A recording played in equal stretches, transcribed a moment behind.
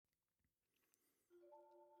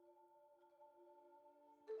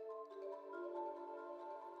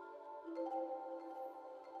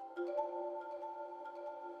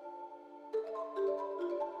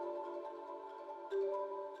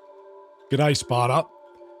G'day, Sparta.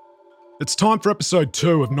 It's time for episode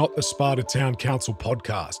 2 of Not the Sparta Town Council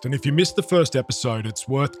podcast. And if you missed the first episode, it's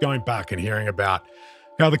worth going back and hearing about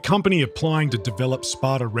how the company applying to develop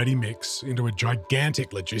Sparta Ready Mix into a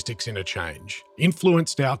gigantic logistics interchange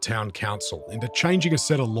influenced our town council into changing a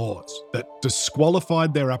set of laws that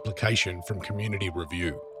disqualified their application from community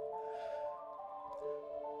review.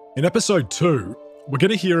 In episode 2, we're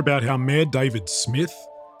going to hear about how Mayor David Smith,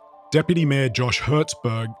 Deputy Mayor Josh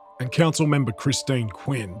Hertzberg, and Council Member Christine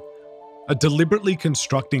Quinn are deliberately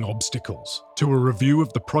constructing obstacles to a review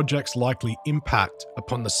of the project's likely impact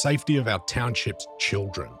upon the safety of our township's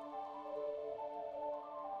children.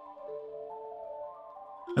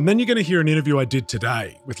 And then you're going to hear an interview I did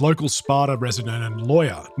today with local Sparta resident and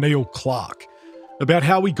lawyer Neill about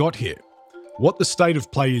how we got here, what the state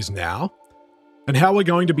of play is now, and how we're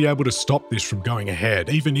going to be able to stop this from going ahead,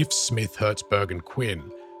 even if Smith, Hertzberg and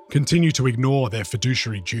Quinn continue to ignore their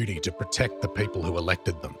fiduciary duty to protect the people who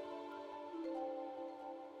elected them.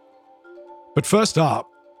 But first up,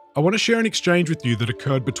 I want to share an exchange with you that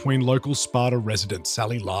occurred between local Sparta resident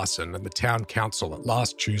Sally Larson and the town council at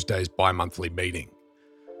last Tuesday's bi-monthly meeting.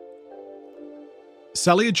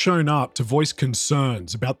 Sally had shown up to voice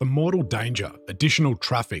concerns about the mortal danger additional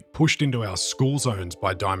traffic pushed into our school zones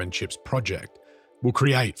by Diamond Chip's project will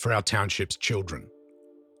create for our township's children.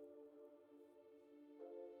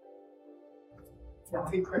 I'll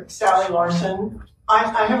be quick. Sally Larson. I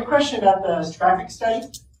have a question about the traffic study.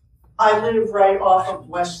 I live right off of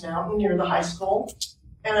West Mountain near the high school,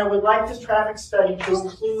 and I would like this traffic study to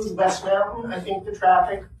include West Mountain. I think the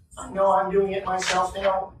traffic, I know I'm doing it myself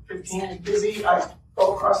now, 15 is busy. I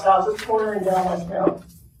go across Houses Corner and down West Mountain.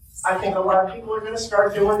 I think a lot of people are going to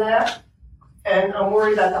start doing that, and I'm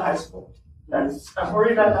worried about the high school. I'm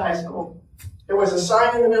worried about the high school. There was a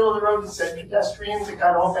sign in the middle of the road that said pedestrians. It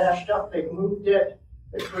got all bashed up. They moved it.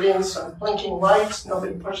 They put in some blinking lights.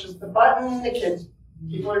 Nobody pushes the button.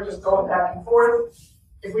 People are just going back and forth.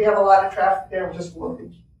 If we have a lot of traffic there, we're just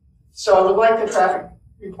worried. So I would like the traffic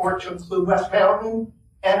report to include West Mountain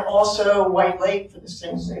and also White Lake for the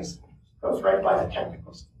same things. Goes right by the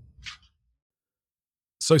technicals.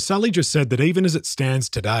 So Sally just said that even as it stands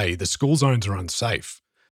today, the school zones are unsafe.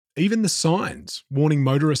 Even the signs warning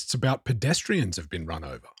motorists about pedestrians have been run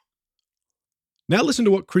over. Now listen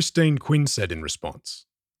to what Christine Quinn said in response.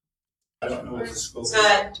 I don't know what the school. So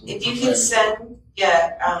if you can send,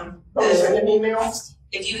 Send an email.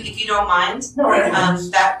 if you don't mind,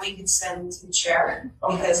 that we could send to the chair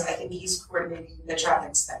because I think he's coordinating the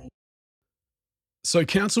traffic study. So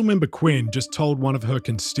Councilmember Quinn just told one of her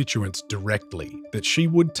constituents directly that she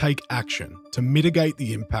would take action to mitigate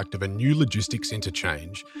the impact of a new logistics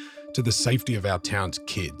interchange to the safety of our town's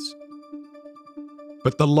kids.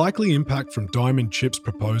 But the likely impact from Diamond Chip's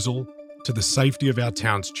proposal to the safety of our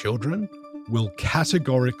town's children will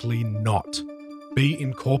categorically not be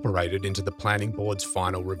incorporated into the planning board's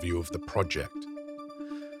final review of the project.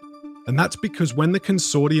 And that's because when the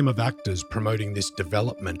consortium of actors promoting this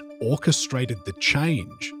development orchestrated the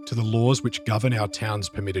change to the laws which govern our town's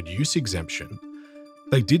permitted use exemption,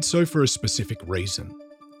 they did so for a specific reason.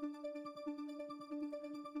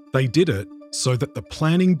 They did it so that the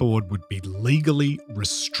planning board would be legally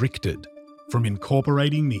restricted from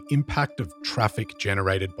incorporating the impact of traffic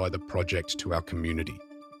generated by the project to our community.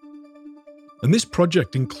 And this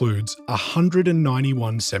project includes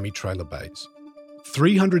 191 semi-trailer bays,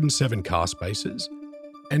 307 car spaces,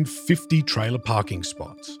 and 50 trailer parking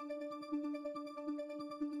spots.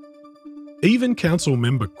 Even Council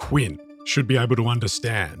Member Quinn should be able to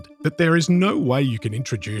understand that there is no way you can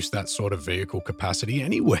introduce that sort of vehicle capacity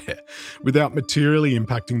anywhere without materially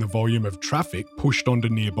impacting the volume of traffic pushed onto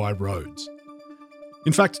nearby roads.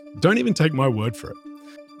 In fact, don't even take my word for it.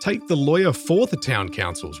 Take the lawyer for the town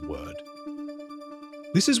council's word.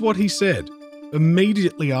 This is what he said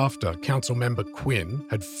immediately after Councilmember Quinn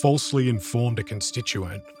had falsely informed a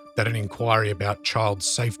constituent that an inquiry about child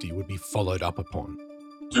safety would be followed up upon.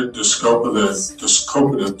 The scope of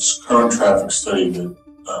the current traffic study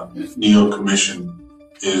that Neill commissioned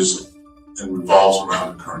revolves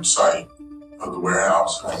around the current site of the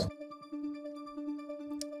warehouse.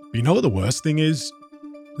 You know what the worst thing is?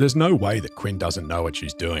 There's no way that Quinn doesn't know what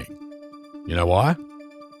she's doing. You know why?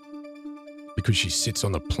 Because she sits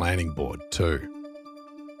on the planning board too,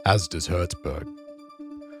 as does Hertzberg.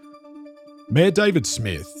 Mayor David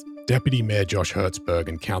Smith, Deputy Mayor Josh Hertzberg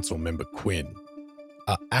and Council Member Quinn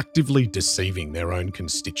are actively deceiving their own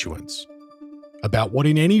constituents about what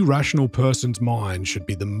in any rational person's mind should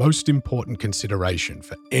be the most important consideration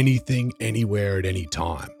for anything, anywhere, at any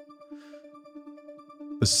time.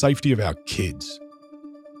 The safety of our kids.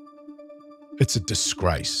 It's a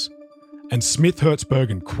disgrace. And Smith, Hertzberg,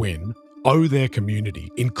 and Quinn owe their community,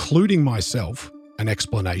 including myself, an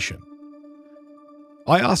explanation.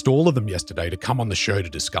 I asked all of them yesterday to come on the show to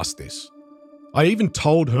discuss this. I even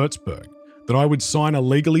told Hertzberg that I would sign a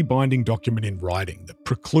legally binding document in writing that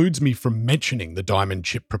precludes me from mentioning the diamond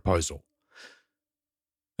chip proposal.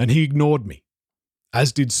 And he ignored me,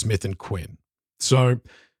 as did Smith and Quinn. So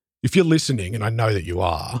if you're listening, and I know that you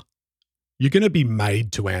are, you're going to be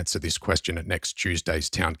made to answer this question at next Tuesday's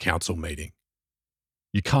town council meeting.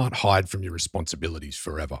 You can't hide from your responsibilities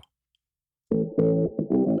forever.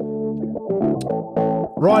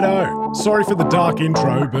 Righto, sorry for the dark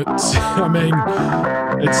intro, but I mean,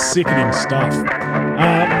 it's sickening stuff.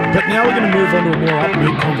 But now we're going to move on to a more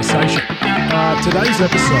upbeat conversation. Today's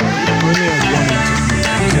episode only has one interview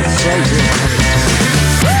because it's so good.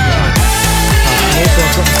 And also,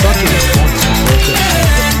 I've got such a response to the first episode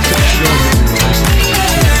that I'm pretty sure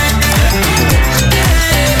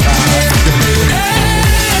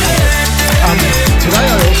I'm going to be releasing it today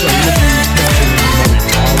I also interviewed Councilman Bobby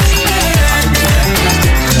Miles. It was a fantastic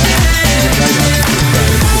discussion. It was a great advocate about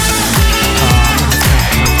interest.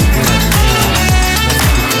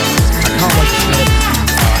 I can't wait to share it with you.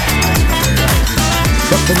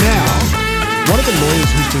 But for now, one of the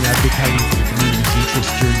lawyers who's been advocating for the community's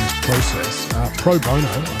interest during this process, pro bono,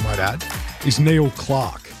 I might add, is Neill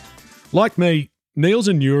Clark. Like me, Neill's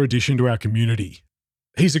a newer addition to our community.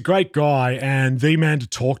 He's a great guy and the man to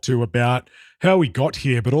talk to about how we got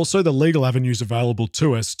here, but also the legal avenues available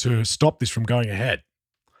to us to stop this from going ahead.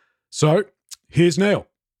 So, here's Neill.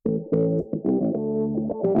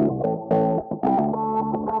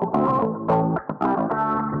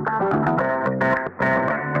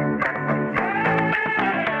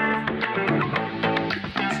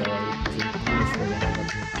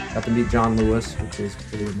 Got to meet John Lewis, which is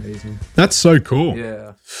pretty amazing. That's so cool.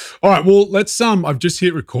 Yeah. All right, well, let's I've just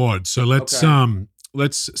hit record, so let's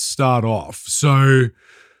start off. So,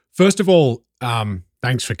 first of all,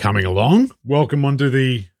 thanks for coming along. Welcome onto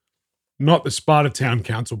the Not the Sparta Town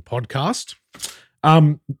Council podcast.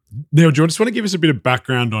 Neil, do you just want to give us a bit of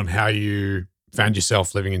background on how you found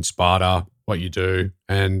yourself living in Sparta, what you do,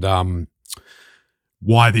 and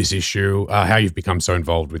why this issue, how you've become so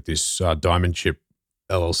involved with this Diamond Chip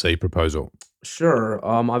LLC proposal? Sure.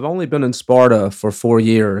 I've only been in Sparta for 4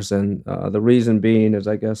 years, and the reason being is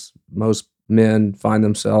I guess most men find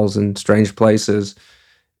themselves in strange places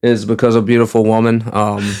is because of a beautiful woman.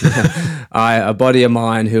 A buddy of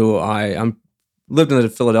mine who I'm lived in the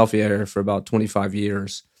Philadelphia area for about 25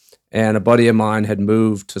 years, and a buddy of mine had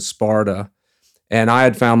moved to Sparta, and I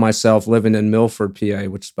had found myself living in Milford, PA,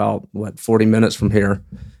 which is about 40 minutes from here.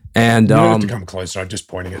 And you don't have to come closer. I'm just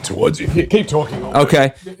pointing it towards you. Keep talking.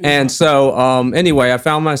 Okay. And so anyway, I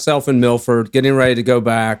found myself in Milford, getting ready to go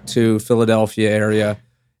back to Philadelphia area.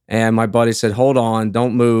 And my buddy said, "Hold on,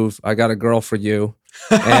 don't move. I got a girl for you."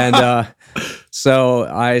 And so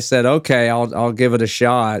I said, "Okay, I'll give it a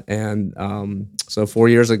shot." And so 4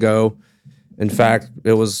 years ago, in fact,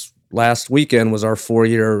 it was last weekend was our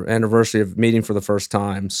 4-year anniversary of meeting for the first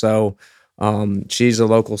time. So she's a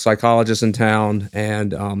local psychologist in town,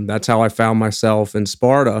 and that's how I found myself in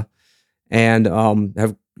Sparta, and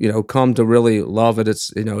have come to really love it.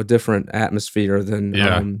 It's a different atmosphere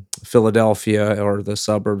than Philadelphia or the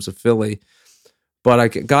suburbs of Philly. But I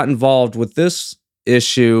got involved with this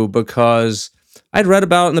issue because I'd read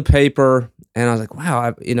about it in the paper, and I was like,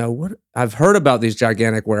 wow, I've heard about these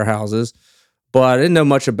gigantic warehouses, but I didn't know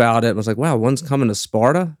much about it. I was like, wow, one's coming to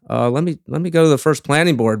Sparta. Let me go to the first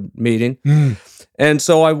planning board meeting. And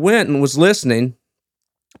so I went and was listening.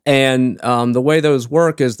 And the way those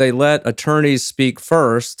work is they let attorneys speak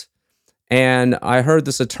first. And I heard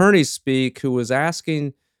this attorney speak who was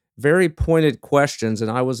asking very pointed questions. And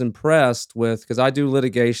I was impressed because I do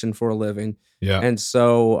litigation for a living. Yeah. And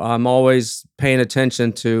so I'm always paying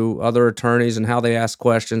attention to other attorneys and how they ask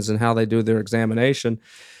questions and how they do their examination.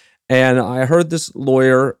 And I heard this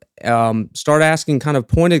lawyer start asking kind of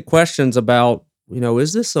pointed questions about,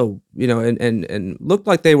 is this and looked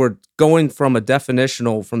like they were going from a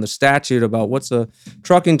definitional from the statute about what's a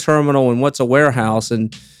trucking terminal and what's a warehouse,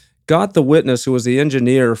 and got the witness who was the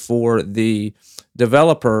engineer for the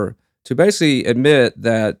developer to basically admit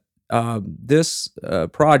that this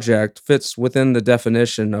project fits within the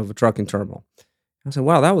definition of a trucking terminal. I said,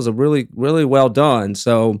 wow, that was a really, really well done.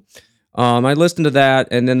 So I listened to that,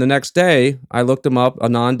 and then the next day, I looked him up,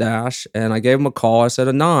 Anand Dash, and I gave him a call. I said,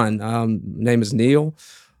 Anand, name is Neill.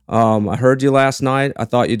 I heard you last night. I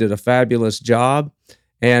thought you did a fabulous job,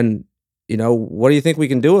 and what do you think we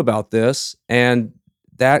can do about this? And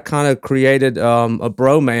that kind of created a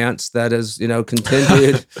bromance that has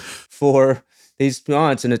continued for He's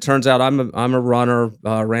punts, and it turns out I'm a runner,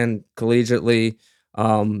 ran collegiately,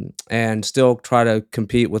 and still try to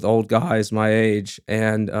compete with old guys my age.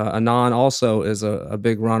 And Anand also is a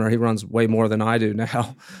big runner. He runs way more than I do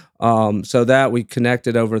now. So that we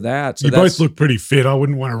connected over that. So you both look pretty fit. I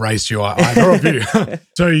wouldn't want to race you either of you.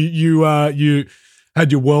 So you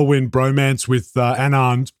had your whirlwind bromance with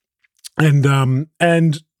Anand,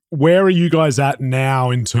 and where are you guys at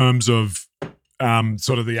now in terms of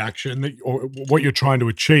sort of the action that, or what you're trying to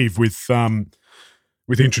achieve with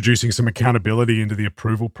introducing some accountability into the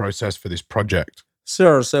approval process for this project?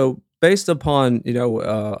 Sure. So based upon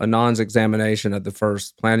Anand's examination at the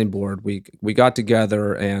first planning board, we got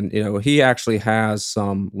together, and he actually has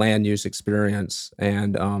some land use experience,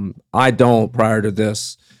 and I don't prior to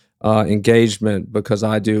this engagement, because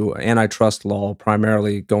I do antitrust law,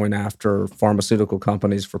 primarily going after pharmaceutical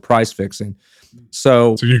companies for price fixing.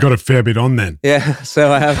 So you got a fair bit on then. Yeah.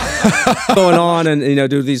 So I have going on and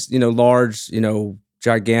do these large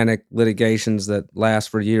gigantic litigations that last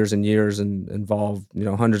for years and years and involve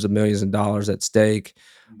hundreds of millions of dollars at stake.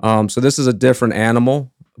 So this is a different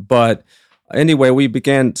animal. But anyway, we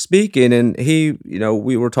began speaking, and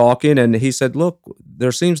we were talking, and he said, "Look,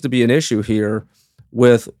 there seems to be an issue here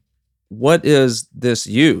with what is this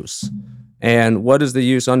use, and what is the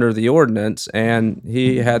use under the ordinance?" And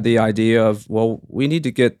he had the idea of, well, we need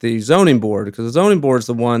to get the zoning board, because the zoning board is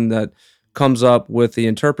the one that comes up with the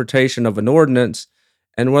interpretation of an ordinance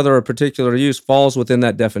and whether a particular use falls within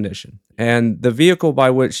that definition. And the vehicle by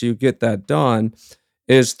which you get that done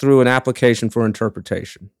is through an application for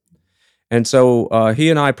interpretation. And so he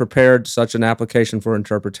and I prepared such an application for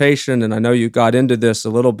interpretation, and I know you got into this a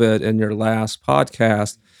little bit in your last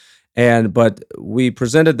podcast, but we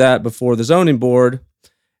presented that before the zoning board,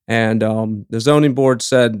 and the zoning board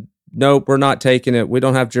said, "Nope, we're not taking it. We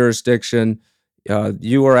don't have jurisdiction.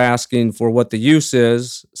 You are asking for what the use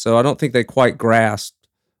is." So I don't think they quite grasped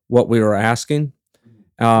what we were asking.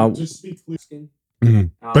 But just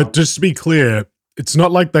to be clear, it's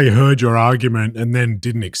not like they heard your argument and then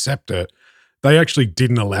didn't accept it. They actually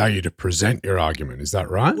didn't allow you to present your argument. Is that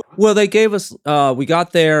right? Well, they gave us, we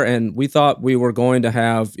got there and we thought we were going to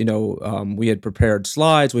have, we had prepared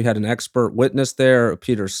slides. We had an expert witness there,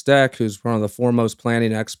 Peter Steck, who's one of the foremost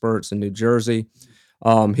planning experts in New Jersey.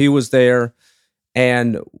 He was there.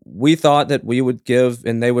 And we thought that we would give,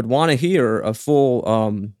 and they would want to hear a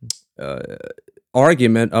full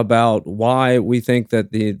argument about why we think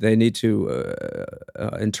that they need to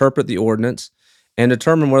interpret the ordinance and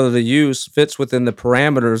determine whether the use fits within the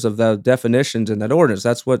parameters of the definitions in that ordinance.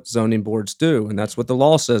 That's what zoning boards do, and that's what the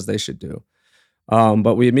law says they should do.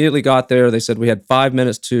 But we immediately got there. They said we had 5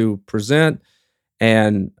 minutes to present,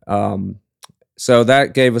 and so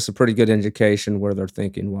that gave us a pretty good indication where their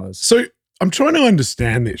thinking was. So I'm trying to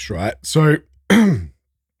understand this, right? So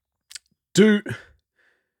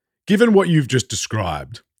given what you've just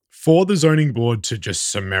described, for the zoning board to just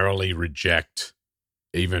summarily reject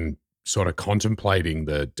even sort of contemplating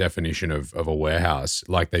the definition of a warehouse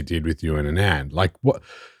like they did with you and Anand, like what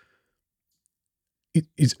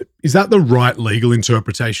is that the right legal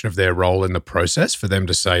interpretation of their role in the process, for them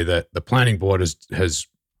to say that the planning board has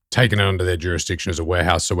taken it under their jurisdiction as a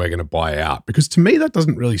warehouse, so we're going to buy out? Because to me, that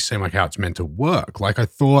doesn't really seem like how it's meant to work. Like I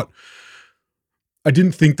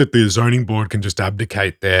didn't think that the zoning board can just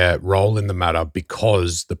abdicate their role in the matter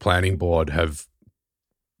because the planning board have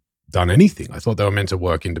done anything. I thought they were meant to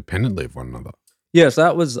work independently of one another. Yes,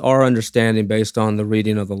 that was our understanding based on the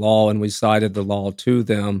reading of the law, and we cited the law to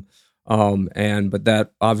them. But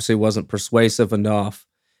that obviously wasn't persuasive enough.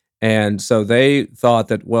 And so they thought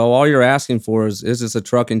that, well, all you're asking for is this a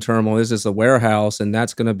trucking terminal? Is this a warehouse? And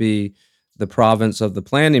that's going to be the province of the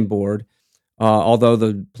planning board. Although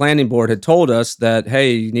the planning board had told us that,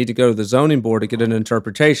 hey, you need to go to the zoning board to get an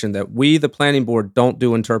interpretation, that we, the planning board, don't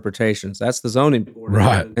do interpretations. That's the zoning board.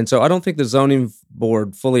 Right. And so I don't think the zoning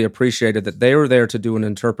board fully appreciated that they were there to do an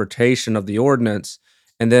interpretation of the ordinance.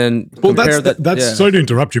 And then sorry to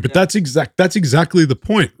interrupt you, but that's exactly the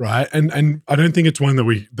point, right? And I don't think it's one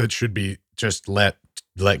that should be just let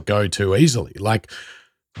go too easily. Like,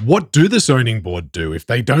 what do the zoning board do if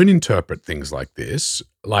they don't interpret things like this?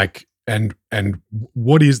 Like, and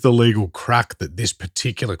what is the legal crack that this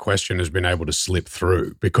particular question has been able to slip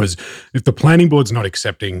through? Because if the planning board's not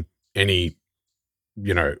accepting any,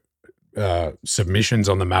 submissions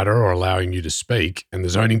on the matter or allowing you to speak, and the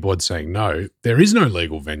zoning board saying no, there is no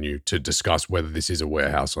legal venue to discuss whether this is a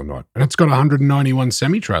warehouse or not. And it's got 191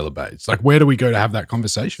 semi-trailer bays. Like, where do we go to have that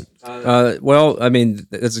conversation? Well, I mean,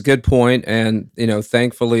 it's a good point. And,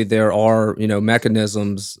 thankfully there are,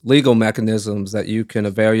 legal mechanisms that you can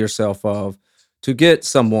avail yourself of to get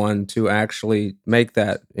someone to actually make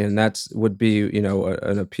that, and would be,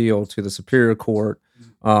 an appeal to the Superior Court.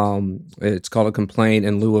 It's called a complaint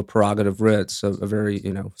in lieu of prerogative writs, a very,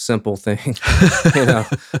 simple thing, you know.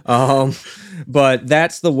 But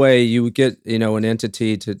that's the way you would get, an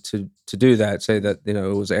entity to do that, say that, it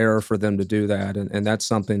was error for them to do that. And that's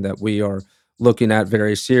something that we are looking at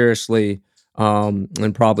very seriously.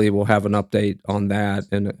 And probably we'll have an update on that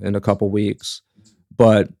in a couple weeks.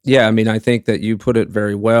 But yeah, I mean, I think that you put it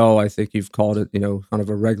very well. I think you've called it, kind of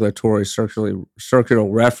a regulatory circular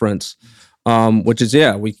reference, which is,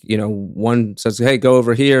 one says, hey, go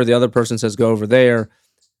over here. The other person says, go over there,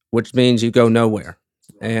 which means you go nowhere.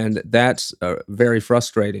 And that's very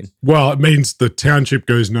frustrating. Well, it means the township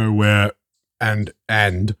goes nowhere and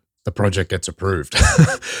the project gets approved.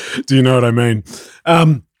 Do you know what I mean?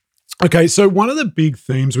 Okay, so one of the big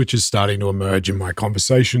themes which is starting to emerge in my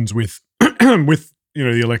conversations with with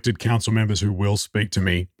the elected council members who will speak to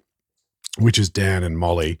me, which is Dan and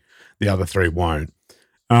Molly, the other three won't.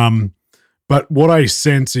 But what I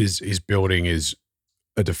sense is building is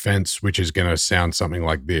a defense which is going to sound something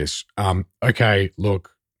like this. Okay,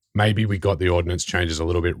 look, maybe we got the ordinance changes a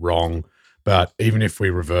little bit wrong, but even if we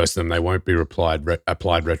reverse them, they won't be applied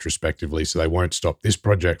retrospectively, so they won't stop this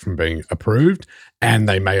project from being approved, and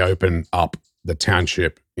they may open up the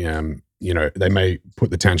township. They may put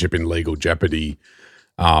the township in legal jeopardy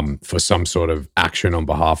for some sort of action on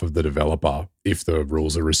behalf of the developer if the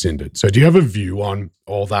rules are rescinded. So do you have a view on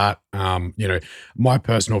all that? My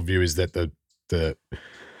personal view is that the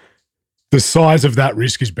size of that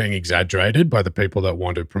risk is being exaggerated by the people that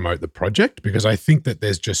want to promote the project, because I think that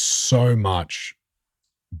there's just so much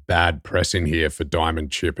bad press in here for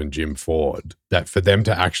Diamond Chip and Jim Ford that for them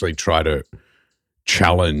to actually try to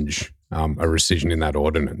challenge a rescission in that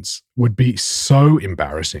ordinance would be so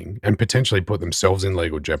embarrassing and potentially put themselves in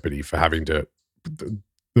legal jeopardy for having to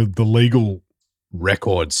the legal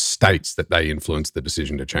record states that they influenced the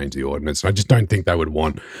decision to change the ordinance. I just don't think they would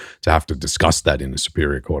want to have to discuss that in a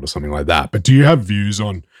Superior Court or something like that. But do you have views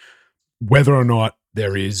on whether or not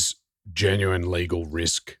there is genuine legal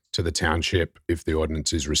risk to the township if the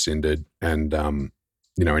ordinance is rescinded? And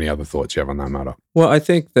any other thoughts you have on that matter? Well, I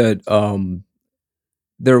think that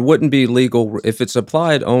there wouldn't be legal if it's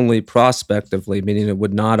applied only prospectively, meaning it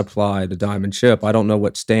would not apply to Diamond Chip. I don't know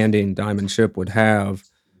what standing Diamond Chip would have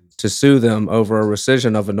to sue them over a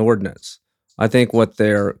rescission of an ordinance. I think what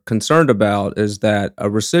they're concerned about is that a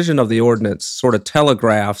rescission of the ordinance sort of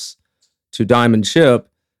telegraphs to Diamond Chip,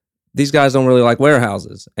 these guys don't really like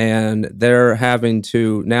warehouses, and they're having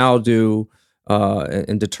to now do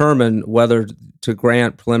and determine whether to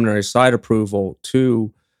grant preliminary site approval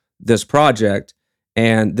to this project.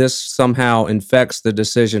 And this somehow infects the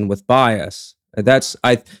decision with bias.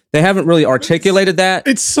 They haven't really articulated that.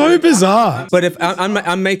 It's so bizarre. But if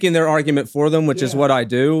I'm making their argument for them, which is what I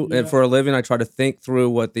do for a living, I try to think through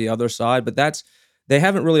what the other side. But they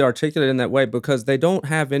haven't really articulated in that way because they don't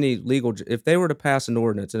have any legal. If they were to pass an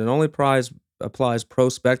ordinance and it only applies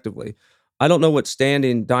prospectively, I don't know what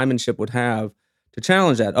standing Diamond Chip would have to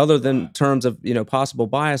challenge that, other than terms of possible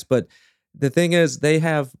bias. But the thing is, they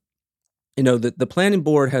have. The planning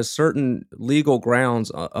board has certain legal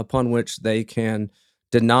grounds upon which they can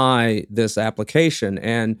deny this application.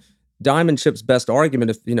 And Diamond Chip's best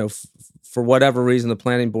argument, if, for whatever reason, the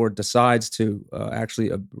planning board decides to actually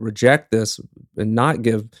reject this and not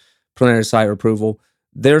give preliminary site approval,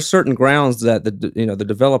 there are certain grounds that the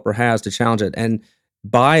developer has to challenge it. And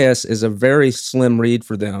bias is a very slim read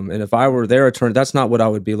for them. And if I were their attorney, that's not what I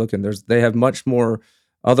would be looking. They have much more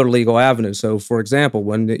other legal avenues. So, for example,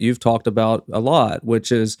 one that you've talked about a lot,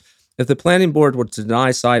 which is if the planning board were to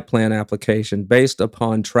deny site plan application based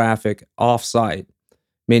upon traffic off-site,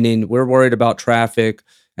 meaning we're worried about traffic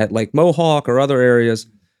at Lake Mohawk or other areas,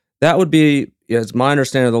 that would be, as my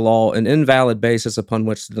understanding of the law, an invalid basis upon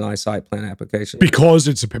which to deny site plan application. Because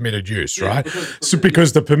it's a permitted use, right?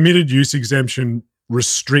 Because the permitted use exemption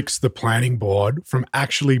restricts the planning board from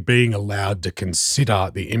actually being allowed to consider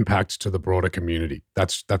the impact to the broader community.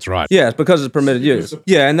 That's right. Yeah, it's because it's permitted use.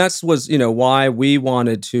 Yeah, and that's was why we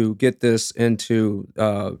wanted to get this into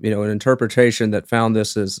an interpretation that found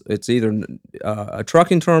this as it's either a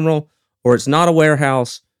trucking terminal or it's not a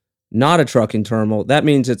warehouse, not a trucking terminal. That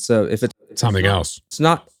means if it's something else. It's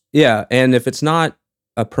not. Yeah, and if it's not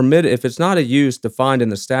if it's not a use defined in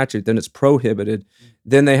the statute, then it's prohibited.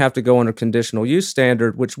 Then they have to go under conditional use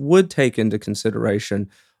standard, which would take into consideration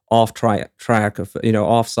off-site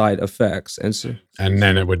effects, and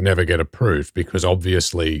then it would never get approved because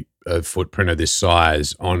obviously a footprint of this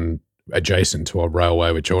size adjacent to a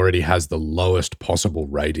railway, which already has the lowest possible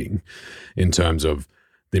rating in terms of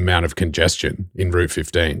the amount of congestion in Route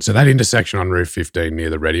 15. So that intersection on Route 15 near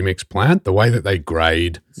the Ready Mix plant, the way that they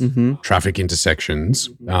grade traffic intersections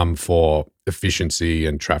for efficiency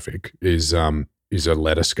and traffic is a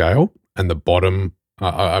letter scale, and the bottom.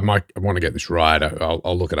 I want to get this right.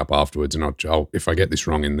 I'll look it up afterwards, and I'll if I get this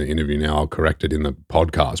wrong in the interview now, I'll correct it in the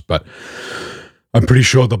podcast. But I'm pretty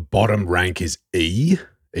sure the bottom rank is E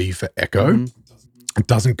for Echo. It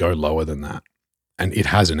doesn't go lower than that, and it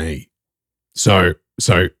has an E. So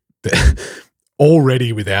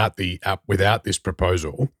already without this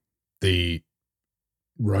proposal, the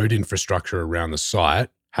road infrastructure around the site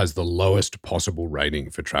has the lowest possible rating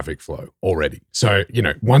for traffic flow already. So,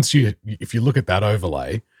 if you look at that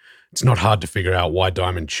overlay, it's not hard to figure out why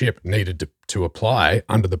Diamond Chip needed to apply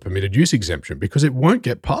under the permitted use exemption, because it won't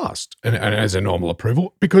get passed and as a normal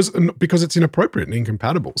approval because it's inappropriate and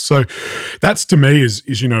incompatible. So that's, to me, is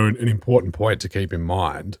an important point to keep in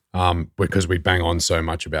mind, because we bang on so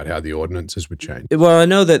much about how the ordinances would change. Well, I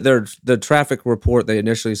know that the traffic report they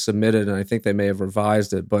initially submitted, and I think they may have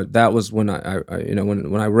revised it, but that was when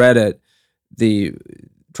when I read it, the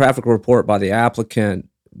traffic report by the applicant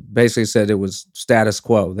basically said it was status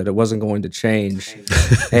quo, that it wasn't going to change.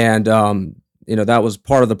 And, that was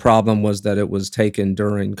part of the problem, was that it was taken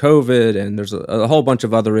during COVID, and there's a whole bunch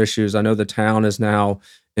of other issues. I know the town is now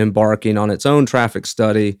embarking on its own traffic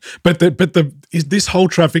study. But this whole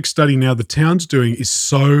traffic study now the town's doing is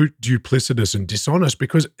so duplicitous and dishonest,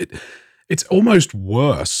 because it's almost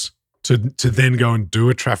worse to then go and do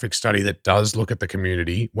a traffic study that does look at the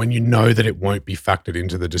community when you know that it won't be factored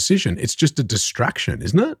into the decision. It's just a distraction,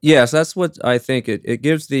 isn't it? Yes, that's what I think. It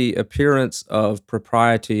gives the appearance of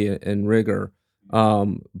propriety and rigor,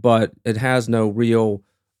 but it has no real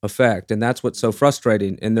effect. And that's what's so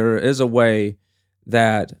frustrating. And there is a way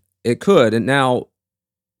that it could. And now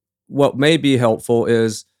what may be helpful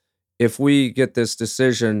is if we get this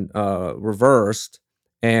decision reversed,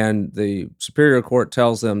 and the Superior Court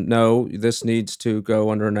tells them, no, this needs to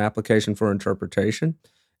go under an application for interpretation,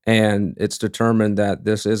 and it's determined that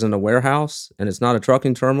this isn't a warehouse and it's not a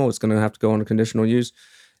trucking terminal, it's going to have to go under conditional use,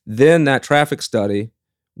 then that traffic study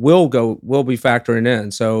will be factoring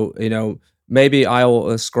in. So, maybe I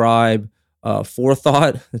will ascribe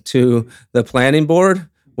forethought to the planning board,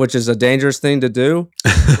 which is a dangerous thing to do.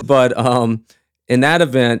 But in that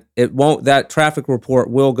event, that traffic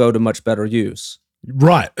report will go to much better use.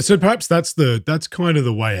 Right. So perhaps that's kind of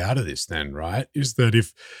the way out of this then, right? Is that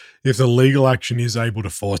if the legal action is able to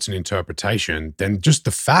force an interpretation, then just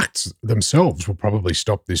the facts themselves will probably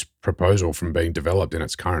stop this proposal from being developed in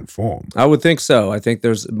its current form. I would think so. I think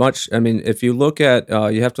there's if you look at,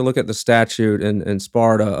 you have to look at the statute in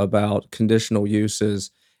Sparta about conditional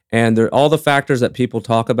uses, and all the factors that people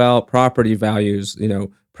talk about, property values,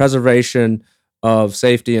 preservation of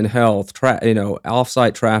safety and health,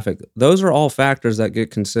 off-site traffic, those are all factors that get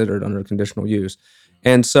considered under conditional use.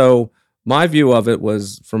 And so my view of it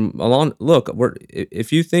was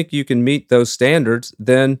if you think you can meet those standards,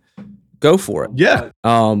 then go for it. Yeah.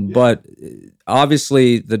 But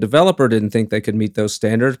obviously the developer didn't think they could meet those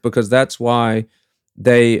standards, because that's why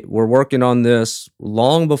they were working on this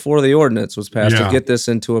long before the ordinance was passed to get this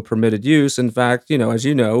into a permitted use. In fact, as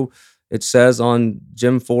you know, it says on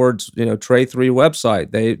Jim Ford's, Tray 3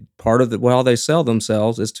 website, part of how they sell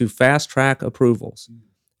themselves is to fast track approvals.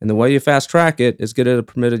 And the way you fast track it is get it a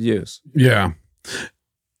permitted use. Yeah.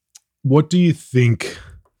 What do you think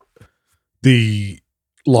the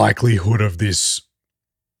likelihood of this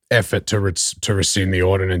effort to rescind the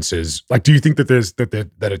ordinance is? Like, do you think that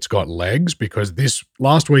that it's got legs? Because this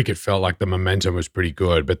last week it felt like the momentum was pretty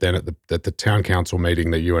good, but then at the town council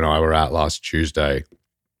meeting that you and I were at last Tuesday,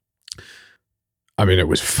 I mean, it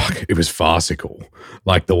was farcical,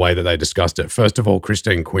 like the way that they discussed it. First of all,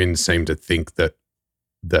 Christine Quinn seemed to think that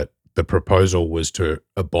the proposal was to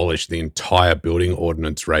abolish the entire building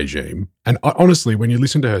ordinance regime. And honestly, when you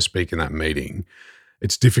listen to her speak in that meeting,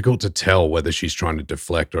 it's difficult to tell whether she's trying to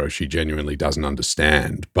deflect or if she genuinely doesn't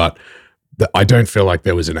understand. But I don't feel like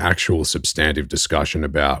there was an actual substantive discussion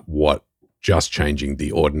about what just changing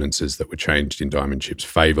the ordinances that were changed in Diamond Chip's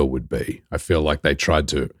favor would be. I feel like they tried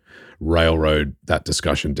to railroad that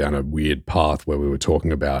discussion down a weird path where we were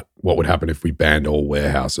talking about what would happen if we banned all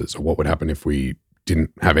warehouses, or what would happen if we didn't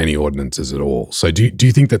have any ordinances at all. So do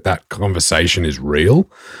you think that conversation is real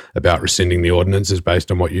about rescinding the ordinances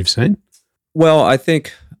based on what you've seen? Well, I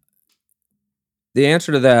think the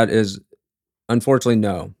answer to that is unfortunately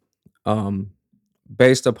no.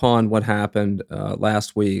 Based upon what happened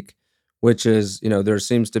last week, which is, there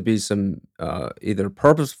seems to be some either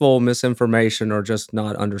purposeful misinformation or just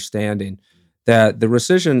not understanding that the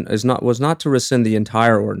rescission was not to rescind the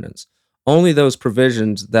entire ordinance. only those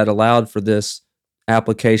provisions that allowed for this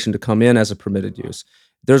application to come in as a permitted use.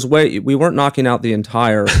 We weren't knocking out the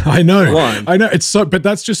entire I know. one. I know. It's so, but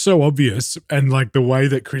that's just so obvious. And like the way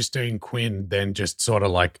that Christine Quinn then just sort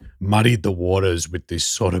of like muddied the waters with this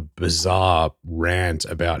sort of bizarre rant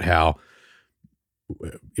about how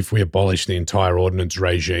if we abolish the entire ordinance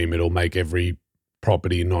regime, it'll make every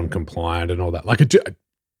property non-compliant and all that. Like it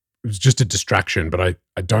was just a distraction, but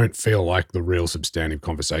I don't feel like the real substantive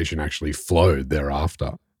conversation actually flowed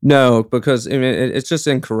thereafter. No, because I mean, it's just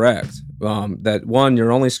incorrect. That one,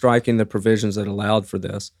 you're only striking the provisions that allowed for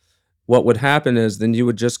this. What would happen is then you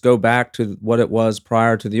would just go back to what it was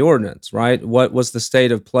prior to the ordinance, right? What was the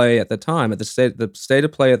state of play at the time? The state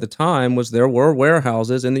of play at the time was there were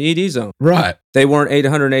warehouses in the ED zone. Right. They weren't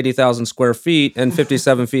 880,000 square feet and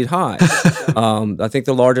 57 feet high. I think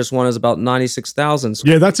the largest one is about 96,000.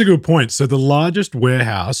 Yeah, that's a good point. So the largest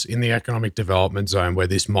warehouse in the economic development zone where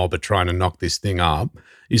this mob are trying to knock this thing up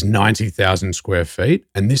is 90,000 square feet.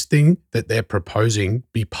 And this thing that they're proposing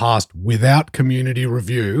be passed without community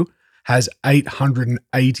review has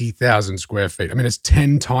 880,000 square feet. I mean, it's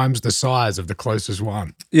 10 times the size of the closest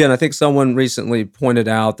one. Yeah, and I think someone recently pointed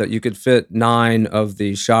out that you could fit 9 of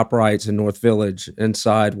the ShopRites in North Village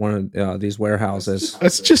inside one of these warehouses.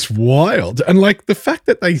 That's just wild. And like the fact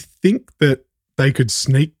that they think that they could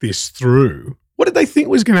sneak this through, what did they think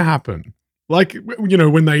was going to happen? Like, you know,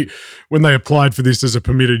 when they applied for this as a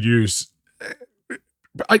permitted use,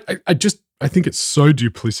 I think it's so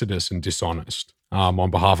duplicitous and dishonest.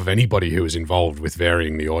 On behalf of anybody who is involved with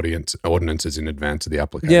varying the ordinances in advance of the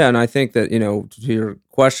application. Yeah, and I think that, you know, to your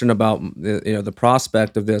question about the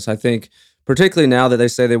prospect of this, I think particularly now that they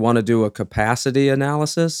say they want to do a capacity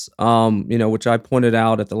analysis, which I pointed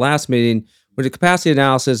out at the last meeting, where the capacity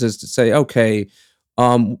analysis is to say, okay,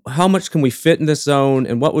 how much can we fit in this zone,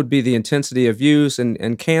 and what would be the intensity of use,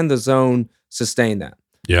 and can the zone sustain that?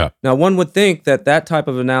 Yeah. Now, one would think that type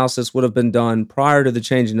of analysis would have been done prior to the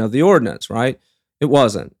changing of the ordinance, right? It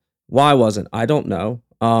wasn't. Why wasn't? I don't know.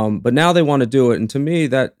 But now they want to do it, and to me,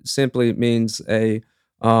 that simply means a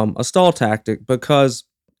stall tactic, because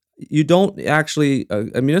you don't actually.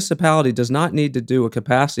 A municipality does not need to do a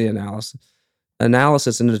capacity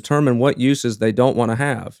analysis and determine what uses they don't want to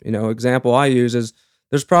have. You know, example I use is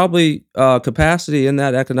there's probably capacity in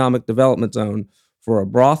that economic development zone for a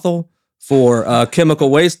brothel, for a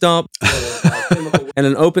chemical waste dump, and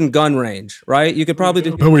an open gun range, right? You could probably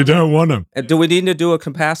do. But we don't want them. Do we need to do a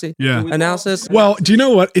capacity analysis? Well, do you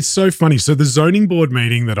know what? It's so funny. So the zoning board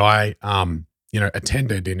meeting that I,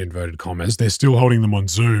 attended in inverted commas, they're still holding them on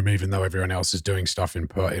Zoom, even though everyone else is doing stuff in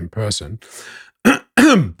person.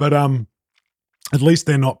 But at least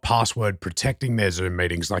they're not password protecting their Zoom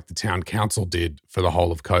meetings like the town council did for the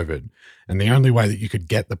whole of COVID. And the only way that you could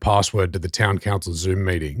get the password to the town council Zoom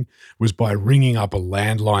meeting was by ringing up a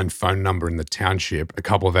landline phone number in the township a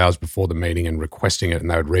couple of hours before the meeting and requesting it, and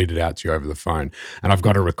they would read it out to you over the phone. And I've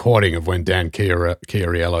got a recording of when Dan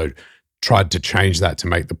Chiariello tried to change that to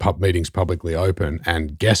make the meetings publicly open,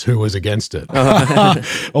 and guess who was against it?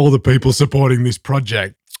 All the people supporting this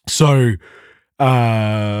project. So,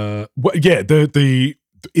 in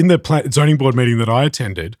the zoning board meeting that I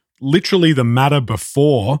attended, literally the matter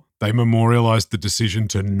before they memorialized the decision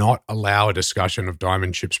to not allow a discussion of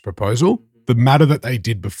Diamond Chip's proposal, the matter that they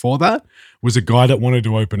did before that was a guy that wanted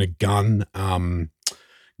to open a gun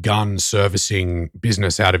servicing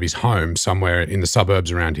business out of his home somewhere in the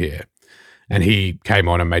suburbs around here. And he came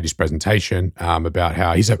on and made his presentation about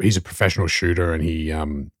how he's a professional shooter, and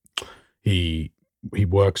he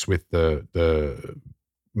works with the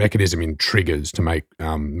mechanism in triggers to make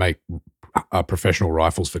professional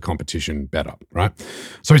rifles for competition better, right?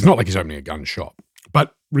 So it's not like he's opening a gun shop.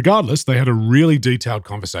 But regardless, they had a really detailed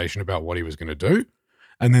conversation about what he was going to do.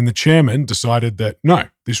 And then the chairman decided that, no,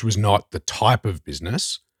 this was not the type of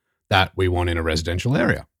business that we want in a residential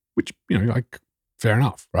area, which, fair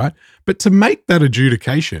enough, right? But to make that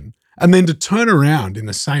adjudication and then to turn around in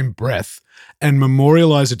the same breath and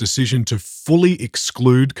memorialize a decision to fully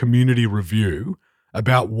exclude community review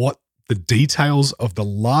about what the details of the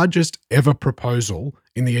largest ever proposal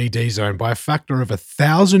in the ED zone by a factor of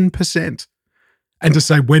 1,000%, and to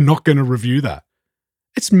say we're not going to review that.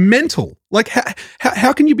 It's mental. Like,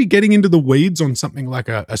 how can you be getting into the weeds on something like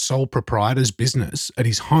a sole proprietor's business at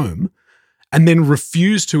his home and then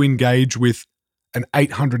refuse to engage with an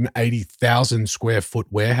 880,000 square foot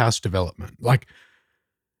warehouse development? Like,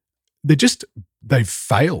 they've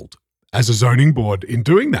failed as a zoning board in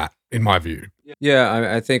doing that, in my view.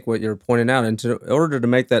 Yeah, I think what you're pointing out, and in order to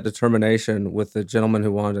make that determination with the gentleman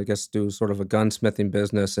who wanted, I guess, do sort of a gunsmithing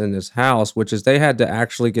business in his house, which is they had to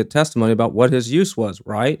actually get testimony about what his use was,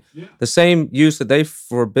 right? Yeah. The same use that they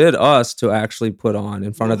forbid us to actually put on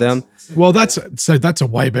in front of them. Well, that's a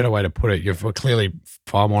way better way to put it. You're clearly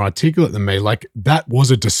far more articulate than me. Like, that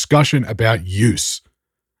was a discussion about use,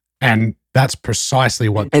 and that's precisely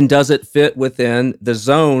what. And does it fit within the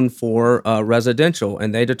zone for residential?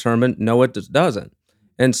 And they determined no, it doesn't.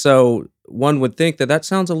 And so one would think that that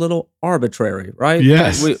sounds a little arbitrary, right?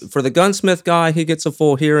 Yes. For the gunsmith guy, he gets a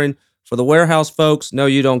full hearing. For the warehouse folks, no,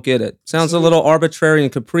 you don't get it. Sounds a little arbitrary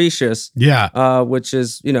and capricious. Yeah. Which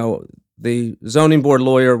is, the zoning board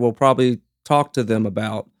lawyer will probably talk to them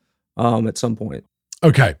about at some point.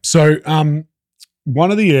 Okay. So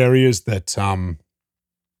one of the areas that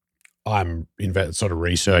I'm sort of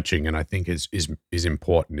researching, and I think is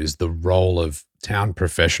important, is the role of town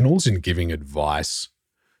professionals in giving advice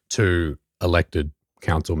to elected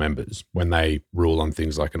council members when they rule on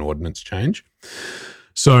things like an ordinance change.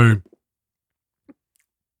 So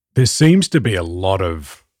there seems to be a lot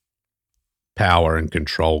of power and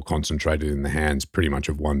control concentrated in the hands pretty much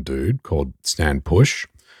of one dude called Stan Push.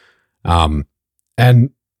 And,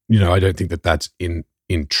 I don't think that that's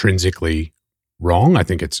intrinsically wrong. I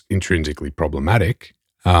think it's intrinsically problematic.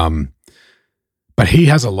 But he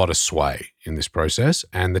has a lot of sway in this process,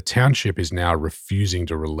 and the township is now refusing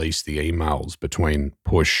to release the emails between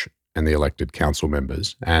Push and the elected council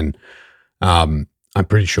members. And I'm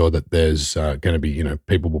pretty sure that there's going to be,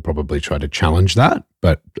 people will probably try to challenge that.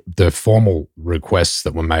 But the formal requests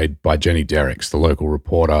that were made by Jenny Derricks, the local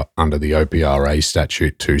reporter under the OPRA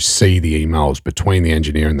statute, to see the emails between the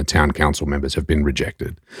engineer and the town council members have been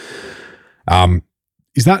rejected.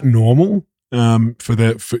 Is that normal for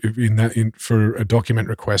a document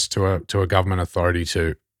request to a government authority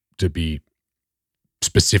to be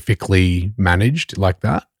specifically managed like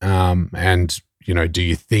that? And do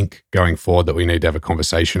you think going forward that we need to have a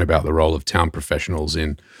conversation about the role of town professionals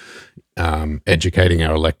in educating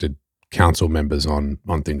our elected council members on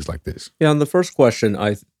things like this? Yeah, on the first question,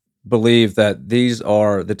 I believe that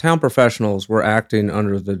the town professionals were acting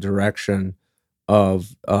under the direction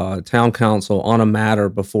of town council on a matter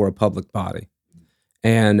before a public body.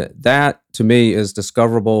 And that, to me, is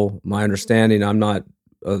discoverable. My understanding, I'm not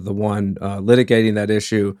the one litigating that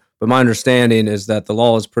issue, but my understanding is that the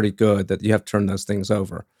law is pretty good, that you have to turn those things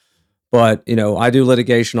over. But, I do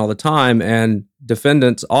litigation all the time, and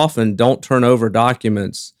defendants often don't turn over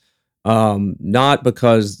documents, not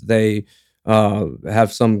because they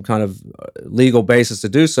have some kind of legal basis to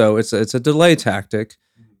do so. It's a delay tactic.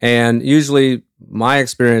 And usually my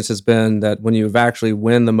experience has been that when you actually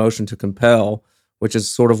win the motion to compel, which is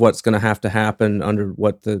sort of what's going to have to happen under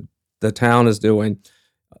what the town is doing,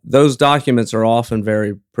 those documents are often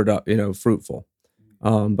very fruitful,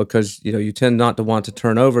 because you tend not to want to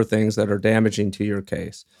turn over things that are damaging to your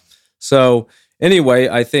case. So anyway,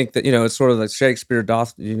 I think that it's sort of like Shakespeare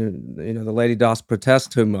doth, the lady doth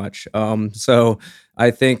protest too much. So I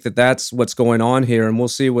think that that's what's going on here, and we'll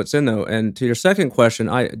see what's in there. And to your second question,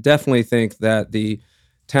 I definitely think that the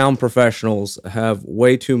town professionals have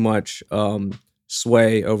way too much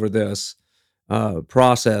sway over this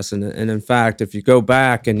process. And in fact, if you go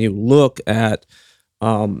back and you look at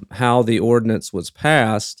how the ordinance was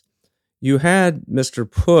passed, you had Mr.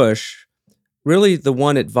 Push really the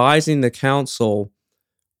one advising the council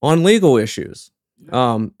on legal issues,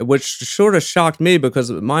 which sort of shocked me,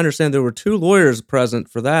 because my understanding there were two lawyers present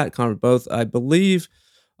for that, both, I believe,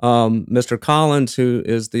 Mr. Collins, who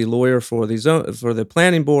is the lawyer for the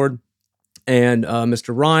planning board, and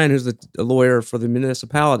Mr. Ryan, who's the lawyer for the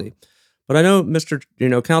municipality. But I know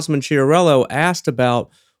Councilman Chiarello asked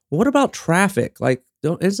about, what about traffic? Like,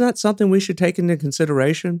 isn't that something we should take into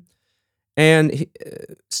consideration? And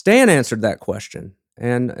Stan answered that question,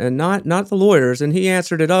 and not the lawyers. And he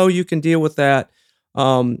answered it, you can deal with that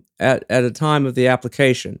at a time of the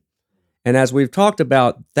application. And as we've talked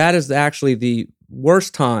about, that is actually the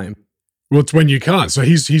worst time. Well, it's when you can't. So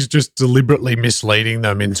he's just deliberately misleading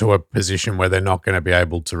them into a position where they're not going to be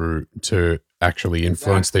able to actually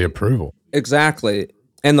influence the approval. Exactly.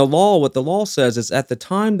 And what the law says is, at the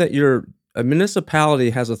time that a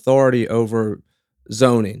municipality has authority over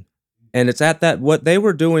zoning, and it's at that, what they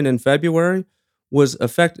were doing in February was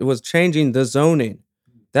changing the zoning.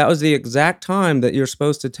 That was the exact time that you're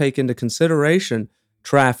supposed to take into consideration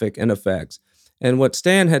traffic and effects. And what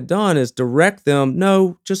Stan had done is direct them,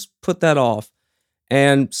 no, just put that off.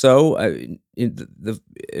 And so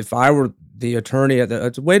if I were the attorney,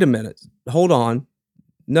 wait a minute, hold on.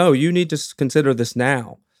 No, you need to consider this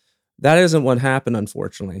now. That isn't what happened,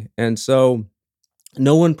 unfortunately. And so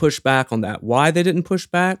No one pushed back on that. Why they didn't push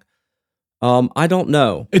back? I don't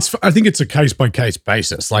know. I think it's a case by case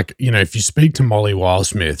basis. Like, if you speak to Molly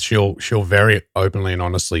Wildsmith, she'll very openly and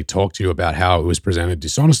honestly talk to you about how it was presented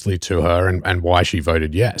dishonestly to her and why she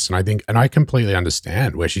voted yes. And I completely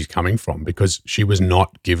understand where she's coming from because she was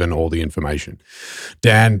not given all the information.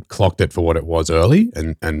 Dan clocked it for what it was early,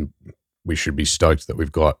 and we should be stoked that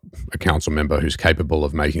we've got a council member who's capable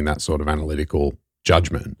of making that sort of analytical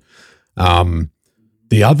judgment.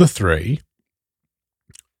 The other three,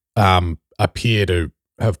 appear to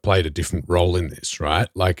have played a different role in this, right?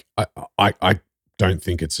 Like, I don't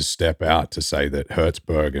think it's a step out to say that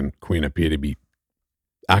Hertzberg and Quinn appear to be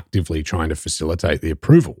actively trying to facilitate the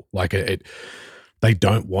approval. Like, they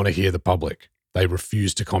don't want to hear the public. They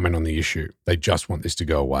refuse to comment on the issue. They just want this to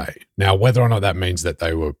go away. Now, whether or not that means that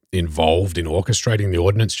they were involved in orchestrating the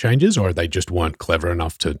ordinance changes or they just weren't clever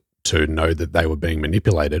enough to know that they were being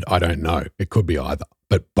manipulated, I don't know. It could be either,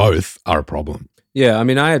 but both are a problem. Yeah, I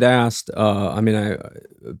mean, I had asked, a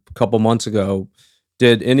couple months ago,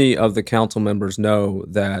 did any of the council members know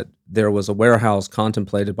that there was a warehouse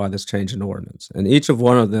contemplated by this change in ordinance? And each of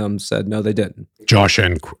one of them said, no, they didn't. Josh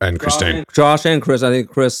and Christine. Josh and Chris. I think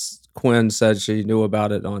Chris Quinn said she knew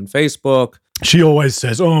about it on Facebook. She always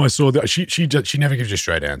says, "Oh, I saw that." She never gives you a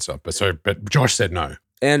straight answer. But Josh said no.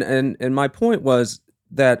 And my point was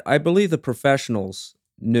that I believe the professionals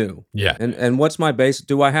knew. Yeah. And what's my base?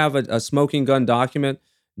 Do I have a smoking gun document?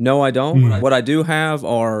 No, I don't. What I do have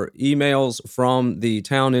are emails from the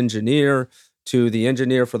town engineer to the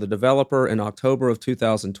engineer for the developer in October of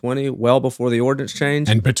 2020, well before the ordinance change.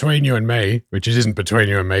 And between you and me, which isn't between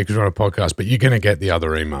you and me because we're on a podcast, but you're going to get the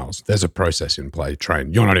other emails. There's a process in play,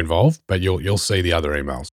 Train. You're not involved, but you'll see the other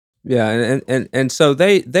emails. Yeah, and so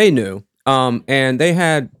they knew, and they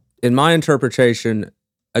had, in my interpretation,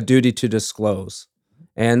 a duty to disclose.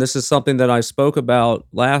 And this is something that I spoke about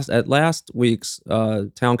at last week's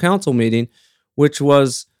town council meeting, which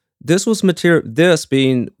was this was material. This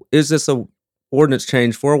being, is this a ordinance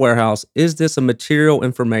change for a warehouse? Is this a material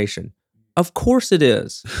information? Of course it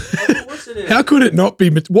is. Of course it is. How could it not be?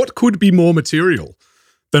 What could be more material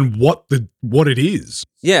than what it is?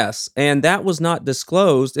 Yes, and that was not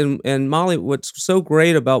disclosed. And Molly, what's so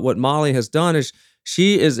great about what Molly has done is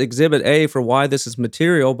she is Exhibit A for why this is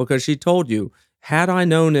material, because she told you, had I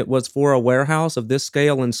known it was for a warehouse of this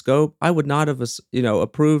scale and scope, I would not have,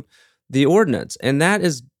 approved the ordinance. And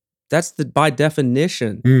that's by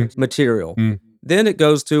definition material. Then it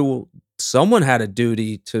goes to, well, someone had a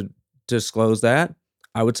duty to disclose that.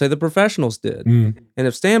 I would say the professionals did. And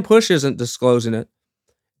if Stan Push isn't disclosing it,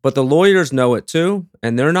 but the lawyers know it too,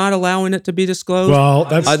 and they're not allowing it to be disclosed. Well,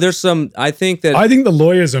 there's some. I think the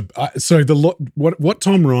lawyers are. What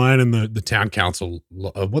Tom Ryan and the town council,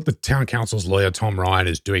 what the town council's lawyer Tom Ryan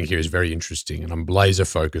is doing here is very interesting, and I'm laser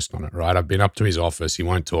focused on it. Right, I've been up to his office. He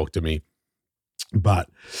won't talk to me, but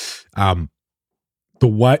the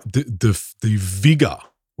way the vigor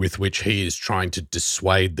with which he is trying to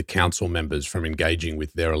dissuade the council members from engaging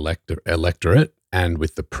with their electorate and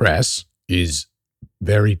with the press is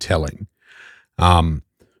very telling.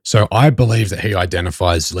 So I believe that he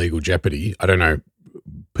identifies legal jeopardy. I don't know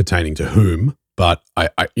pertaining to whom, but I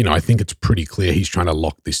think it's pretty clear he's trying to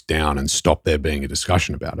lock this down and stop there being a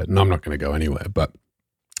discussion about it. And I'm not going to go anywhere. But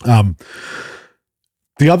the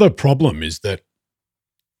other problem is that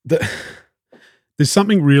there's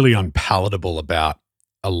something really unpalatable about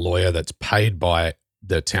a lawyer that's paid by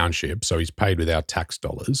the township, so he's paid with our tax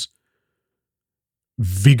dollars,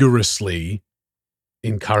 vigorously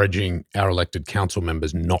encouraging our elected council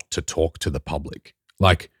members not to talk to the public.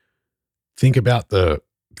 Like, think about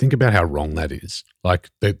how wrong that is. Like,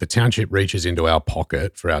 the township reaches into our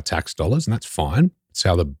pocket for our tax dollars, and that's fine. It's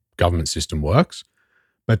how the government system works.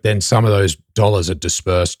 But then some of those dollars are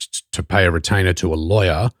dispersed to pay a retainer to a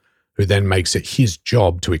lawyer who then makes it his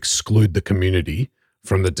job to exclude the community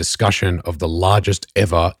from the discussion of the largest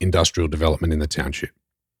ever industrial development in the township.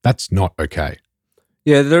 That's not okay.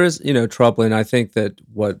 Yeah, there is, troubling. I think that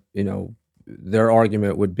what, their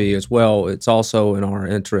argument would be as well, it's also in our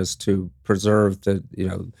interest to preserve the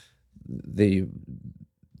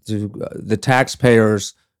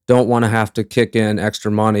taxpayers don't want to have to kick in extra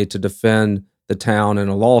money to defend the town in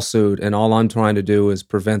a lawsuit. And all I'm trying to do is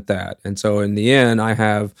prevent that. And so in the end, I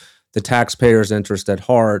have the taxpayers' interest at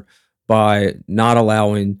heart by not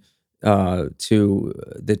allowing the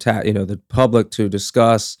public to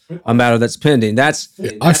discuss a matter that's pending.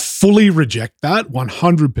 I fully reject that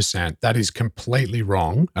 100%. That is completely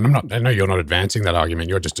wrong. And I know you're not advancing that argument.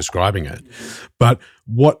 You're just describing it. But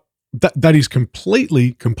that is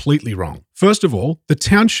completely wrong. First of all, the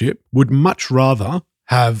township would much rather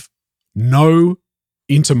have no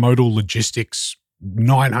intermodal logistics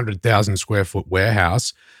 900,000 square foot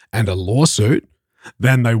warehouse and a lawsuit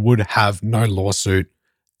than they would have no lawsuit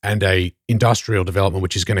and a industrial development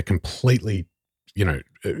which is going to completely,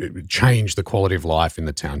 change the quality of life in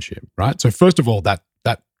the township, right? So first of all,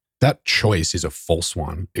 that choice is a false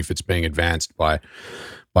one if it's being advanced by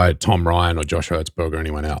Tom Ryan or Josh Hertzberg or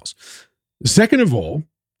anyone else. Second of all,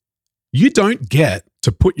 you don't get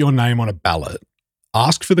to put your name on a ballot,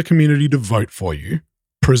 ask for the community to vote for you,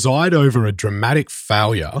 preside over a dramatic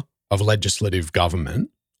failure of legislative government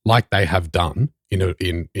like they have done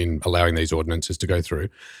in allowing these ordinances to go through,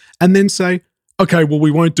 and then say, okay, well,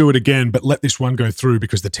 we won't do it again, but let this one go through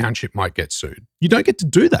because the township might get sued. You don't get to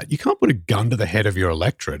do that. You can't put a gun to the head of your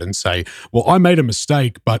electorate and say, well, I made a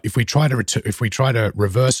mistake, but if we try to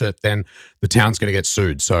reverse it, then the town's going to get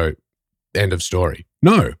sued. So end of story.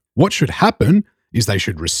 No, what should happen is they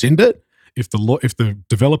should rescind it. If the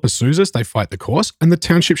developer sues us, they fight the course, and the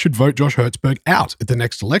township should vote Josh Hertzberg out at the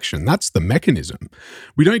next election. That's the mechanism.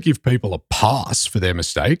 We don't give people a pass for their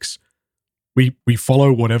mistakes. We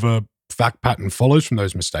follow whatever fact pattern follows from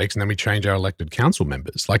those mistakes, and then we change our elected council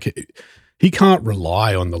members. He can't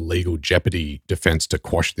rely on the legal jeopardy defense to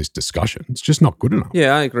quash this discussion. It's just not good enough.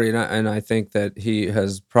 Yeah, I agree. And I think that he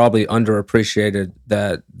has probably underappreciated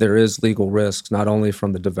that there is legal risks, not only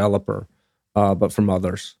from the developer, but from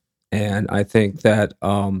others. And I think that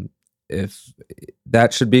if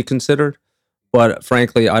that should be considered, but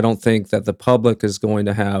frankly, I don't think that the public is going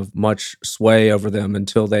to have much sway over them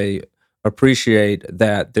until they appreciate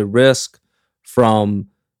that the risk from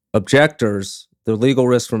objectors, the legal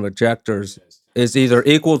risk from objectors, is either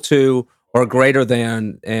equal to or greater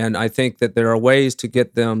than. And I think that there are ways to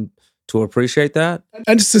get them to appreciate that.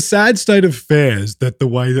 And it's a sad state of affairs that the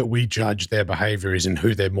way that we judge their behavior is in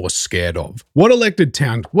who they're more scared of. What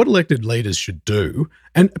elected leaders should do,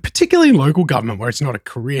 and particularly in local government where it's not a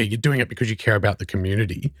career, you're doing it because you care about the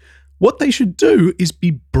community. What they should do is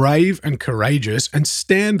be brave and courageous and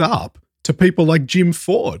stand up to people like Jim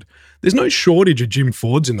Ford. There's no shortage of Jim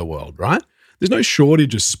Fords in the world, right? There's no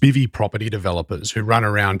shortage of spivvy property developers who run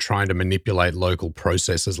around trying to manipulate local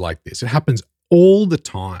processes like this. It happens all the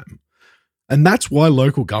time. And that's why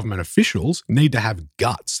local government officials need to have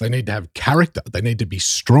guts. They need to have character. They need to be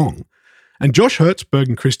strong. And Josh Hertzberg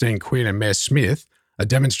and Christine Quinn and Mayor Smith are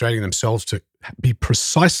demonstrating themselves to be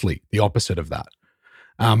precisely the opposite of that.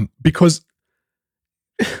 Because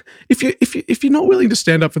if you're not willing to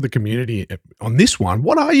stand up for the community on this one,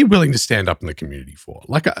 what are you willing to stand up in the community for?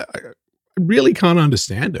 I really can't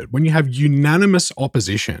understand it. When you have unanimous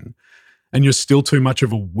opposition and you're still too much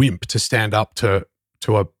of a wimp to stand up to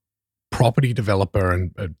a property developer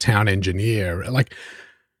and a town engineer,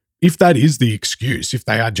 if that is the excuse, if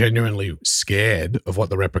they are genuinely scared of what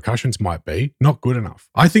the repercussions might be, not good enough.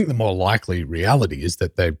 I think the more likely reality is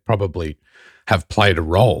that they probably have played a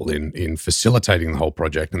role in facilitating the whole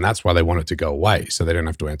project, and that's why they want it to go away, so they don't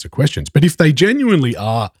have to answer questions. But if they genuinely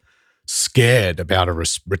are scared about a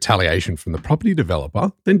retaliation from the property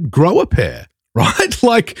developer, then grow a pair, right?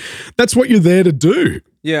 That's what you're there to do.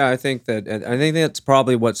 Yeah, I think that's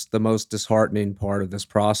probably what's the most disheartening part of this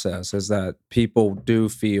process is that people do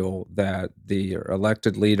feel that the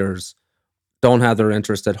elected leaders don't have their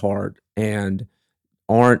interest at heart and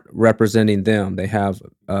aren't representing them. They have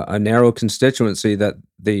a narrow constituency that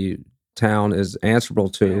the town is answerable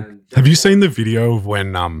to. Have you seen the video of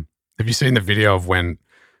when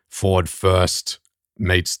Ford first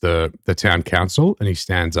meets the town council and he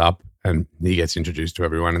stands up and he gets introduced to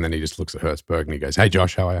everyone, and then he just looks at Hertzberg and he goes, "Hey,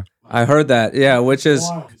 Josh, how are you?" I heard that, yeah, which is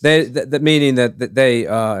meaning that they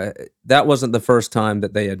that wasn't the first time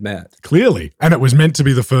that they had met. Clearly, and it was meant to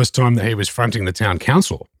be the first time that he was fronting the town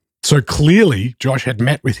council. So clearly, Josh had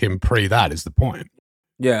met with him pre that is the point.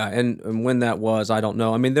 Yeah, and when that was, I don't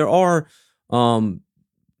know. I mean, there are,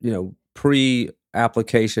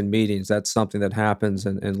 pre-application meetings. That's something that happens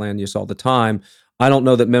in land use all the time. I don't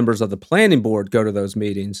know that members of the planning board go to those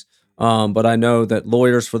meetings. But I know that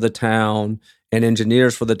lawyers for the town and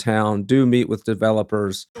engineers for the town do meet with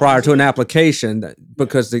developers prior to an application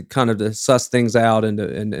because they kind of to suss things out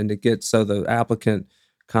and to get so the applicant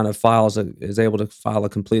kind of is able to file a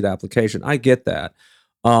complete application. I get that.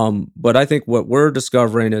 But I think what we're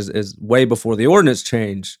discovering is way before the ordinance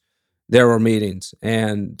change, there were meetings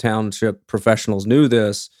and township professionals knew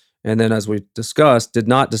this. And then as we discussed, did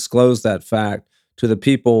not disclose that fact to the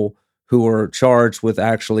people who were charged with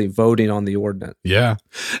actually voting on the ordinance. Yeah.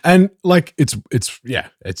 And it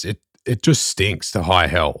just stinks to high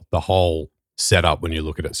hell, the whole setup when you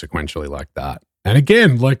look at it sequentially like that. And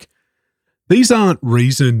again, these aren't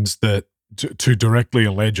reasons that to directly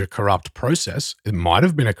allege a corrupt process. It might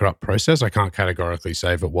have been a corrupt process. I can't categorically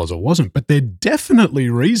say if it was or wasn't, but there are definitely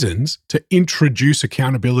reasons to introduce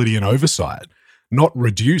accountability and oversight, not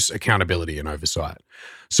reduce accountability and oversight.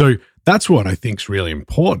 So that's what I think is really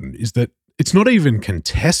important, is that it's not even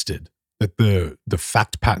contested that the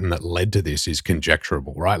fact pattern that led to this is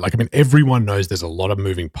conjecturable, right? Like, I mean, everyone knows there's a lot of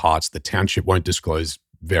moving parts. The township won't disclose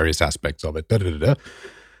various aspects of it.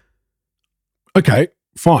 Okay,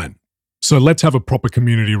 fine. So let's have a proper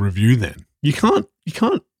community review then. You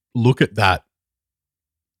can't look at that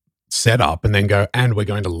setup and then go, and we're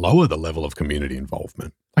going to lower the level of community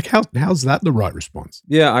involvement. Like, how's that the right response?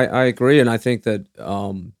 Yeah, I agree, and I think that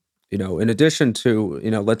in addition to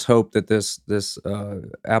let's hope that this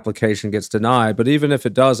application gets denied. But even if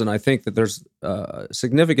it doesn't, I think that there's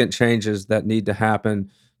significant changes that need to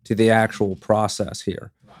happen to the actual process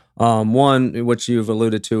here. One, which you've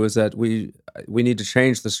alluded to, is that we need to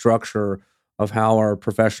change the structure of how our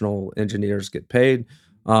professional engineers get paid.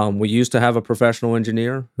 We used to have a professional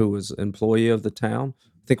engineer who was employee of the town.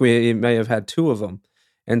 I think we may have had two of them.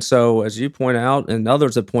 And so, as you point out, and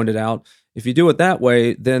others have pointed out, if you do it that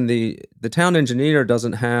way, then the town engineer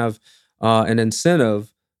doesn't have an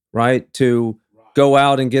incentive, right, to go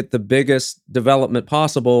out and get the biggest development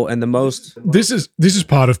possible and the most. This is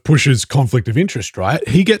part of Push's conflict of interest, right?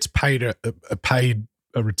 He gets paid a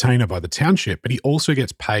retainer by the township, but he also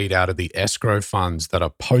gets paid out of the escrow funds that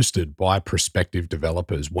are posted by prospective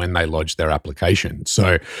developers when they lodge their application.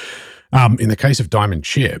 So, in the case of Diamond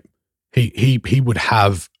Chip, he would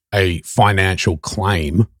have a financial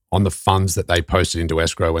claim on the funds that they posted into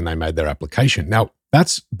escrow when they made their application. Now,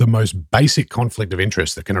 that's the most basic conflict of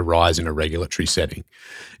interest that can arise in a regulatory setting.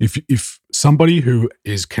 If somebody who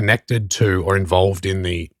is connected to or involved in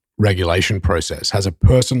the regulation process has a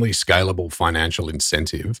personally scalable financial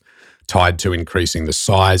incentive tied to increasing the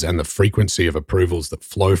size and the frequency of approvals that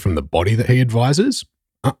flow from the body that he advises,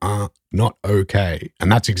 not okay.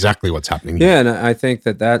 And that's exactly what's happening here. Yeah, and I think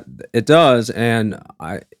that it does, and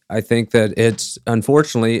I think that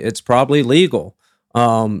unfortunately it's probably legal,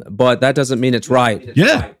 but that doesn't mean it's right.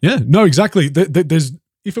 Yeah, no, exactly.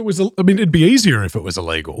 If it was, it'd be easier if it was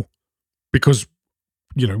illegal, because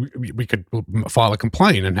we could file a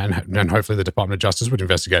complaint and hopefully the Department of Justice would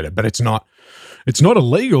investigate it. But it's not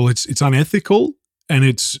illegal. It's unethical, and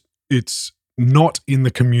it's not in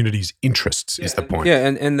the community's interests. Is the point? Yeah,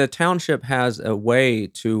 and the township has a way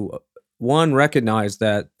to, one, recognize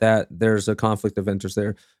that there's a conflict of interest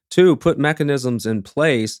there. Two, put mechanisms in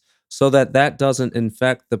place so that doesn't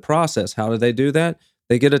infect the process. How do they do that?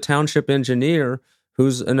 They get a township engineer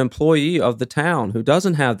who's an employee of the town who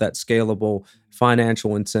doesn't have that scalable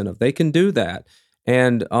financial incentive. They can do that.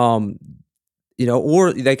 And,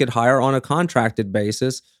 or they could hire on a contracted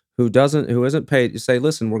basis who isn't paid. You say,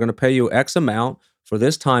 listen, we're going to pay you X amount for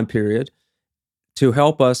this time period to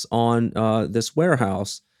help us on this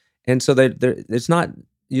warehouse. And so it's not,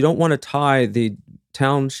 you don't want to tie the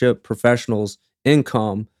township professionals'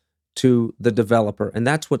 income to the developer. And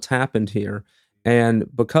that's what's happened here. And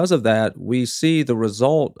because of that, we see the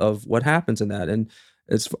result of what happens in that. And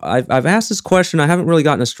I've asked this question, I haven't really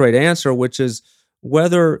gotten a straight answer, which is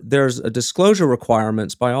whether there's a disclosure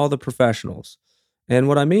requirements by all the professionals. And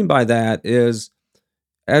what I mean by that is,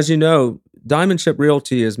 as you know, Diamond Chip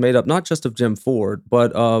Realty is made up not just of Jim Ford,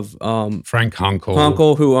 but of Frank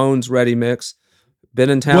Hunkel, who owns Ready Mix, been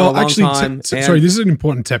in town a long time. Sorry, this is an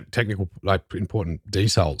important technical, important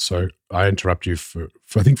detail. So I interrupt you for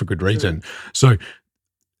I think for good reason. So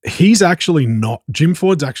Jim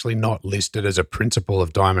Ford's actually not listed as a principal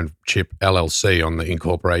of Diamond Chip LLC on the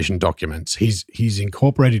incorporation documents. He's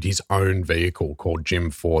incorporated his own vehicle called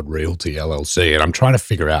Jim Ford Realty LLC, and I'm trying to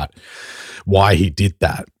figure out why he did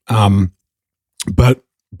that. But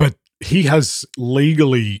he has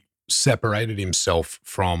legally separated himself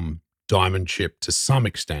from Diamond Chip to some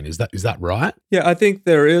extent. Is that right? Yeah, I think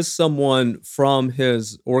there is someone from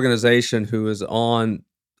his organization who is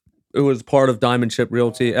part of Diamond Chip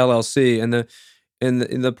Realty LLC, and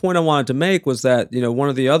the point I wanted to make was that one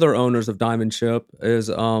of the other owners of Diamond Chip is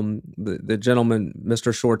the gentleman,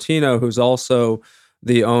 Mr. Shortino, who's also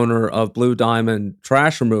the owner of Blue Diamond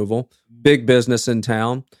Trash Removal, big business in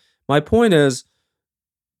town. My point is,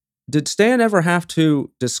 did Stan ever have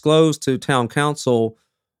to disclose to town council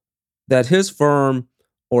that his firm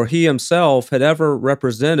or he himself had ever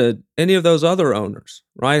represented any of those other owners,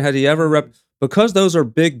 right? Had he ever because those are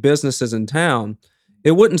big businesses in town,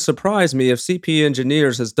 it wouldn't surprise me if CP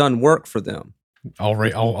Engineers has done work for them.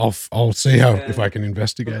 I'll see if I can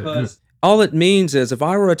investigate it. All it means is, if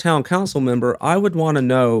I were a town council member, I would want to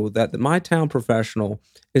know that my town professional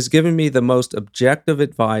is giving me the most objective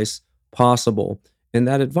advice possible. And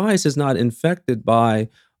that advice is not infected by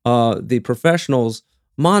the professional's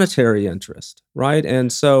monetary interest, right?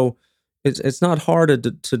 And so it's not hard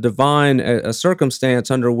to divine a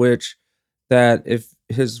circumstance under which that if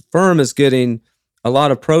his firm is getting a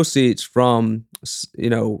lot of proceeds from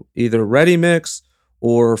either Ready Mix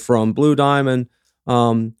or from Blue Diamond,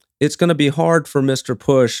 it's going to be hard for Mr.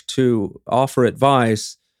 Push to offer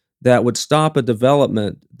advice that would stop a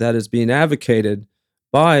development that is being advocated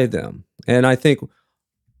by them. And I think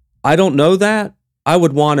I don't know that. I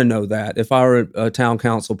would want to know that if I were a town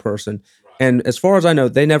council person. And as far as I know,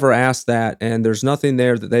 they never asked that, and there's nothing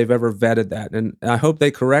there that they've ever vetted that. And I hope they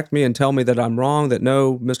correct me and tell me that I'm wrong, that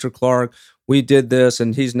no, Mr. Clark, we did this,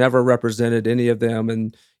 and he's never represented any of them,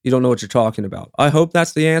 and you don't know what you're talking about. I hope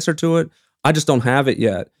that's the answer to it. I just don't have it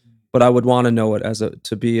yet, but I would want to know it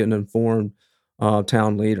to be an informed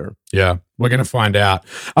town leader. Yeah, we're going to find out.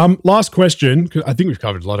 Last question, because I think we've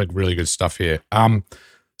covered a lot of really good stuff here.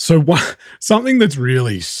 Something that's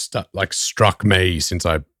really struck me since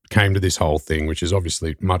I came to this whole thing, which is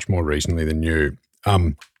obviously much more recently than you,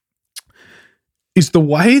 is the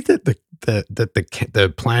way that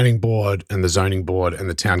the planning board and the zoning board and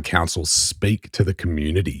the town council speak to the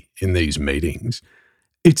community in these meetings.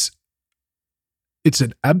 It's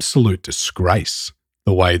an absolute disgrace,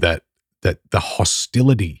 the way that the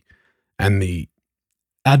hostility and the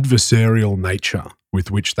adversarial nature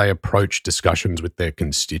with which they approach discussions with their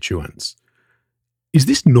constituents. Is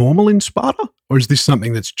this normal in Sparta, or is this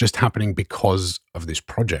something that's just happening because of this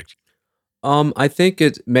project? I think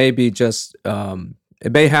it may be just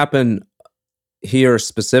it may happen here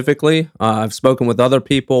specifically. I've spoken with other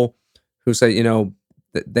people who say,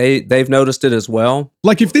 they've noticed it as well.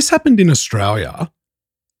 Like if this happened in Australia,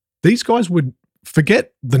 these guys would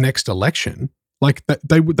forget the next election. Like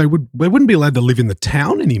they wouldn't be allowed to live in the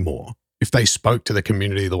town anymore if they spoke to the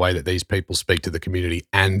community the way that these people speak to the community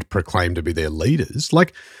and proclaim to be their leaders.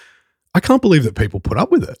 Like, I can't believe that people put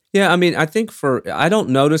up with it. Yeah, I mean, I think I don't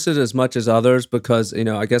notice it as much as others because,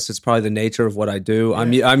 I guess it's probably the nature of what I do.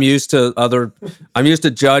 Yeah. I'm used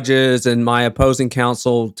to judges and my opposing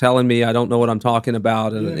counsel telling me I don't know what I'm talking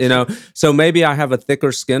about. And, so maybe I have a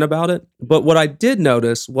thicker skin about it. But what I did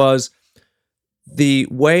notice was the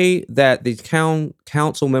way that the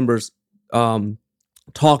council members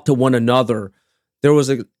talk to one another. There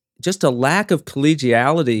was just a lack of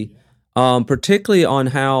collegiality, particularly on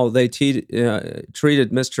how they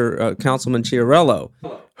treated Mr. Councilman Chiarello.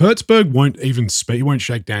 Hertzberg won't even speak. He won't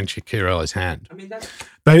shake down Chiarello's hand. I mean,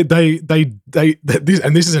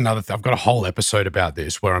 this is another thing. I've got a whole episode about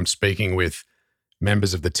this where I'm speaking with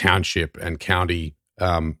members of the township and county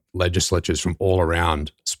legislatures from all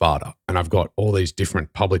around Sparta, and I've got all these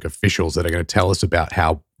different public officials that are going to tell us about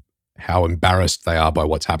how embarrassed they are by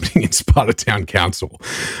what's happening in Sparta Town Council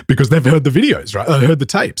because they've heard the videos, right? Heard the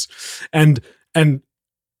tapes. And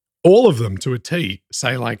all of them to a T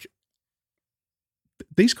say like,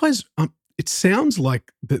 these guys, it sounds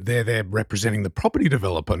like that they're there representing the property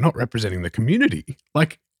developer, not representing the community.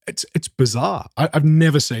 Like it's bizarre. I've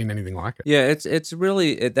never seen anything like it. Yeah, it's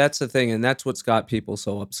really, that's the thing. And that's what's got people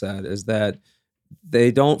so upset is that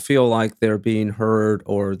they don't feel like they're being heard,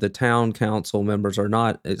 or the town council members are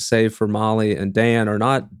not, save for Molly and Dan, are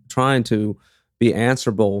not trying to be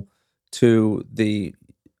answerable to the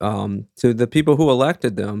people who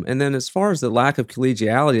elected them. And then as far as the lack of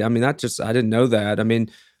collegiality, I mean, I didn't know that. I mean,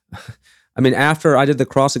 after I did the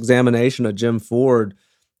cross-examination of Jim Ford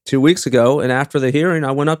 2 weeks ago, and after the hearing, I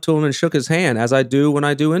went up to him and shook his hand, as I do when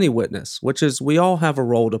I do any witness, which is we all have a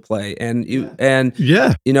role to play. And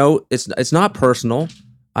it's not personal.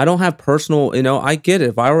 I don't have personal, I get it.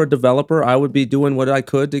 If I were a developer, I would be doing what I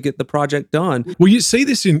could to get the project done. Well, you see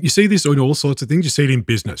this in all sorts of things. You see it in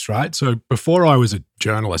business, right? So before I was a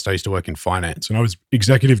journalist, I used to work in finance, and I was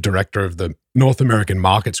executive director of the North American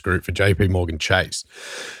Markets Group for JP Morgan Chase.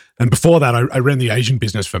 And before that, I ran the Asian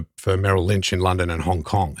business for Merrill Lynch in London and Hong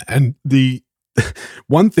Kong. And the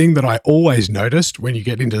one thing that I always noticed when you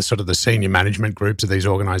get into sort of the senior management groups of these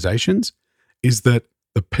organizations is that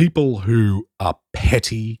the people who are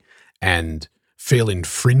petty and feel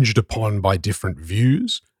infringed upon by different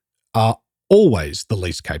views are always the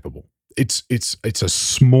least capable. It's a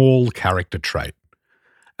small character trait.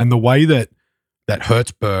 And the way that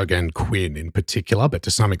Hertzberg and Quinn in particular, but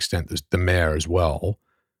to some extent the mayor as well,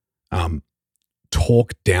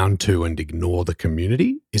 talk down to and ignore the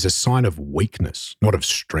community is a sign of weakness, not of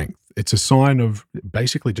strength. It's a sign of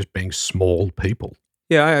basically just being small people.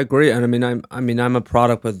 Yeah, I agree. And I'm a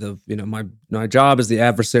product of my job is the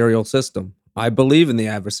adversarial system. I believe in the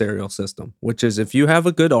adversarial system, which is if you have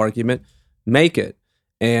a good argument, make it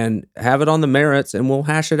and have it on the merits and we'll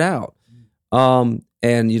hash it out.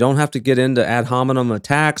 And you don't have to get into ad hominem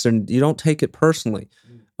attacks, and you don't take it personally.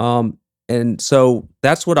 And so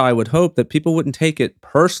that's what I would hope, that people wouldn't take it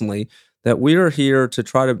personally, that we are here to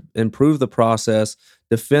try to improve the process,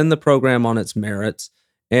 defend the program on its merits,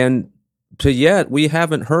 and to yet we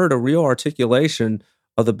haven't heard a real articulation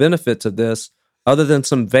of the benefits of this, other than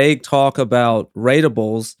some vague talk about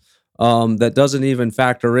ratables that doesn't even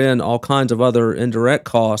factor in all kinds of other indirect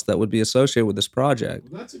costs that would be associated with this project.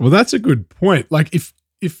 Well, that's a good point. Like if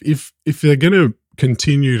they're going to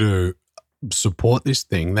continue to support this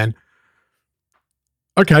thing, then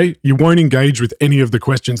okay, you won't engage with any of the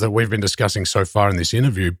questions that we've been discussing so far in this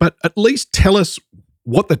interview, but at least tell us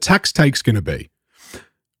what the tax take's going to be.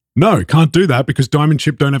 No, can't do that because Diamond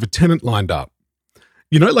Chip don't have a tenant lined up.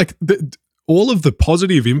 You know, like all of the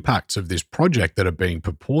positive impacts of this project that are being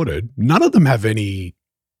purported, none of them have any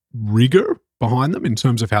rigor behind them in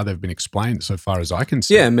terms of how they've been explained so far as I can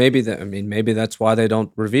see. Yeah, maybe that's why they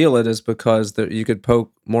don't reveal it, is because you could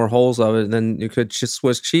poke more holes of it than you could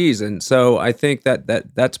Swiss cheese. And so I think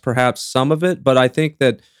that's perhaps some of it, but I think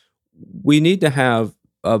that we need to have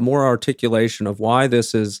more articulation of why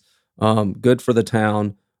this is good for the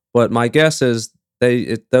town. But my guess is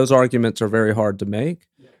those arguments are very hard to make.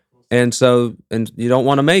 And so, and you don't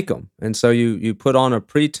want to make them. And so you put on a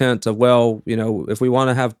pretense of, well, you know, if we want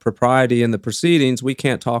to have propriety in the proceedings, we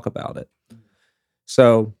can't talk about it.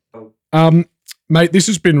 So, mate, this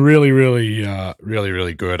has been really, really,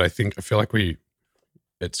 really good. I feel like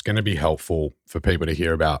it's going to be helpful for people to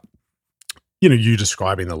hear about, you know, you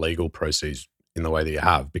describing the legal process in the way that you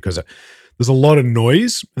have, because there's a lot of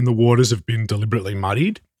noise and the waters have been deliberately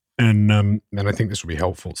muddied. And I think this will be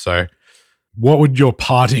helpful. So, what would your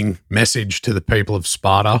parting message to the people of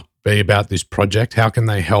Sparta be about this project? How can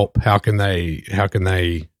they help? How can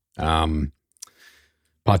they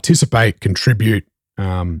participate, contribute,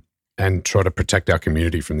 and try to protect our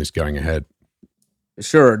community from this going ahead?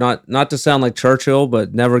 Sure, not to sound like Churchill,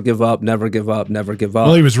 but never give up, never give up, never give up.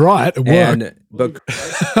 Well, he was right. It worked.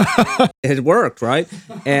 But it worked, right?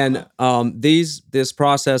 And this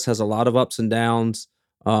process has a lot of ups and downs.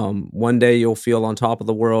 One day you'll feel on top of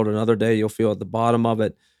the world, another day you'll feel at the bottom of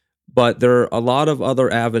it. But there are a lot of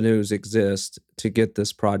other avenues exist to get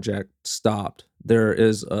this project stopped. There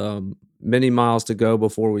is many miles to go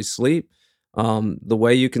before we sleep. The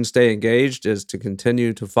way you can stay engaged is to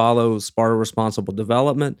continue to follow Sparta Responsible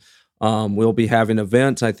Development. We'll be having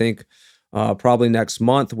events. I think probably next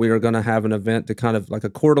month we are going to have an event to kind of like a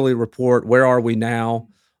quarterly report. Where are we now?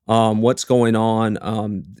 What's going on?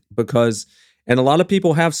 And a lot of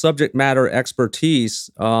people have subject matter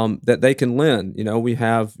expertise that they can lend. You know, we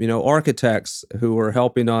have, architects who are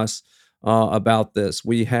helping us about this.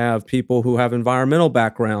 We have people who have environmental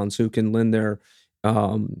backgrounds who can lend their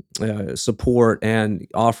support and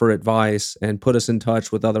offer advice and put us in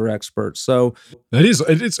touch with other experts. So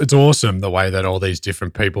it's awesome the way that all these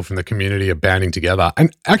different people from the community are banding together.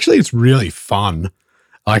 And actually it's really fun.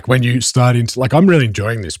 Like when you start into, like, I'm really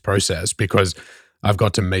enjoying this process because I've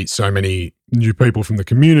got to meet so many new people from the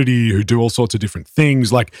community who do all sorts of different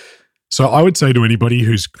things. Like, so I would say to anybody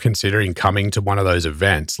who's considering coming to one of those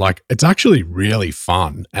events, like, it's actually really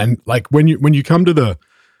fun. And like when you come to the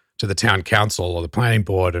town council or the planning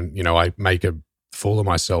board and, I make a fool of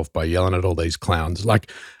myself by yelling at all these clowns,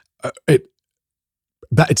 like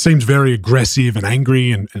it seems very aggressive and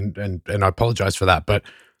angry and I apologize for that. But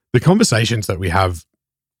the conversations that we have,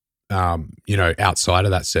 outside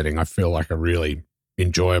of that setting, I feel like are really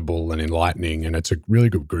enjoyable and enlightening, and it's a really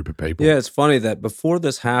good group of people. Yeah, it's funny that before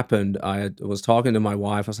this happened, I was talking to my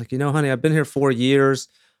wife. I was like, honey, I've been here 4 years.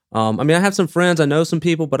 I have some friends, I know some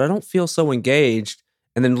people, but I don't feel so engaged.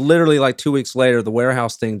 And then literally like 2 weeks later, the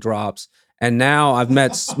warehouse thing drops. And now I've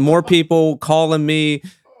met more people calling me,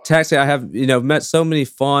 texting. I have, met so many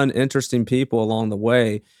fun, interesting people along the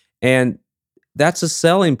way. And that's a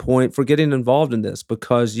selling point for getting involved in this,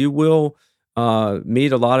 because you will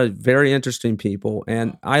meet a lot of very interesting people.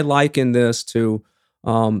 And I liken this to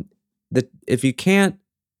that if you can't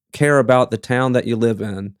care about the town that you live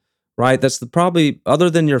in, right? That's probably, other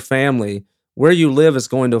than your family, where you live is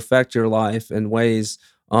going to affect your life in ways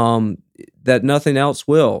that nothing else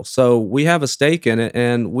will. So we have a stake in it,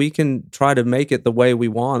 and we can try to make it the way we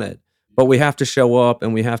want it. But we have to show up,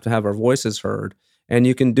 and we have to have our voices heard. And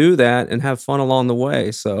you can do that and have fun along the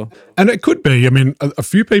way. So, and it could be, a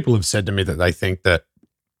few people have said to me that they think that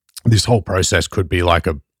this whole process could be like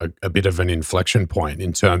a bit of an inflection point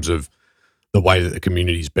in terms of the way that the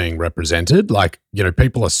community is being represented. Like,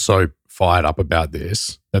 people are so fired up about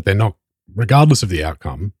this that they're not, regardless of the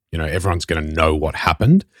outcome, everyone's going to know what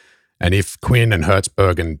happened. And if Quinn and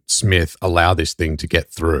Hertzberg and Smith allow this thing to get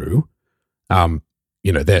through,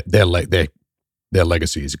 their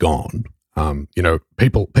legacy is gone.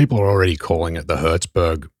 People are already calling it the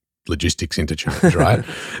Hertzberg logistics interchange, right?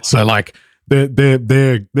 So like their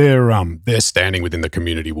standing within the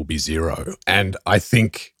community will be zero. And I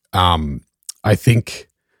think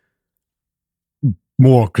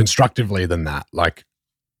more constructively than that, like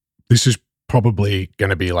this is probably going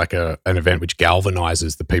to be like an event which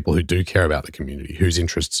galvanizes the people who do care about the community,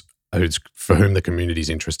 for whom the community's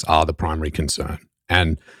interests are the primary concern.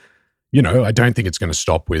 And, I don't think it's going to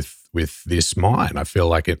stop with this mine. I feel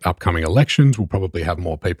like at upcoming elections, we'll probably have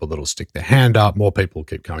more people that'll stick their hand up, more people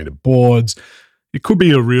keep coming to boards. It could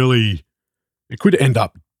end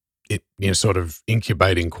up sort of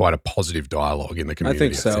incubating quite a positive dialogue in the community. I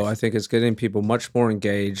think so. I think it's getting people much more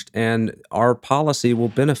engaged, and our policy will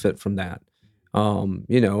benefit from that.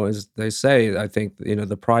 As they say, I think,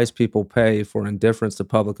 the price people pay for indifference to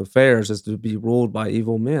public affairs is to be ruled by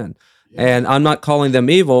evil men. Yeah. And I'm not calling them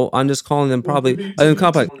evil. I'm just calling them probably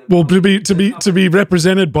incompetent. Well, to be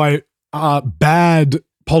represented by bad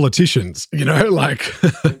politicians, like.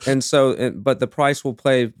 And so, but the price we'll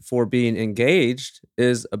pay for being engaged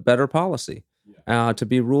is a better policy, to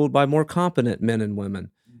be ruled by more competent men and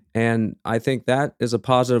women. And I think that is a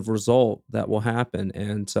positive result that will happen.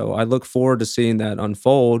 And so I look forward to seeing that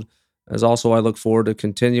unfold, as also I look forward to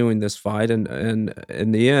continuing this fight and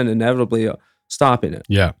in the end, inevitably stopping it.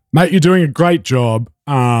 Yeah. Mate, you're doing a great job.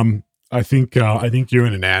 I think you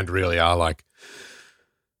and Anand really are like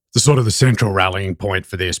the sort of the central rallying point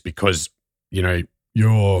for this, because,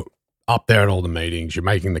 you're up there at all the meetings, you're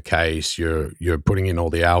making the case, you're putting in all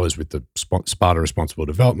the hours with the Sparta Responsible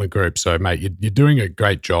Development Group. So, mate, you're doing a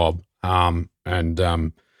great job. I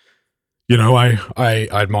admire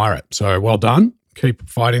it. So well done. Keep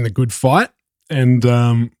fighting the good fight. And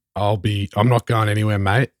I'm not going anywhere,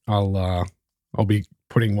 mate. I'll be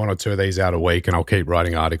putting one or two of these out a week, and I'll keep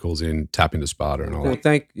writing articles in Tap into Sparta and all that.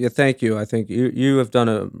 Thank you. I think you have done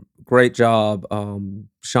a great job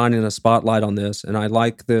shining a spotlight on this, and I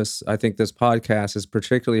like this. I think this podcast is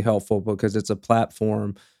particularly helpful because it's a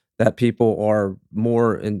platform that people are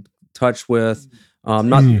more in touch with.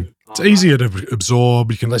 It's easier to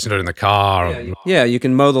absorb. You can listen to it in the car. Yeah, you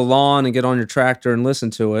can mow the lawn and get on your tractor and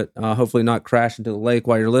listen to it. Hopefully not crash into the lake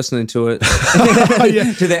while you're listening to it.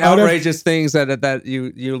 To the outrageous things that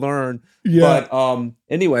you learn. Yeah. But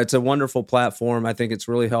anyway, it's a wonderful platform. I think it's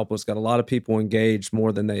really helpful. It's got a lot of people engaged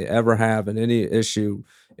more than they ever have in any issue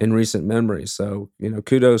in recent memory. So,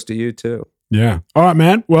 kudos to you too. Yeah. All right,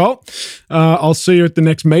 man. Well, I'll see you at the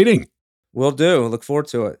next meeting. Will do. Look forward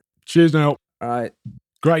to it. Cheers, Neill. All right.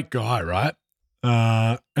 Great guy, right?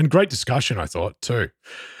 And great discussion, I thought, too.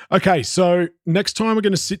 Okay, so next time we're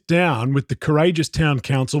going to sit down with the courageous town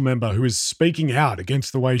council member who is speaking out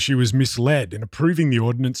against the way she was misled in approving the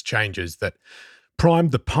ordinance changes that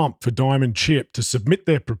primed the pump for Diamond Chip to submit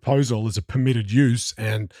their proposal as a permitted use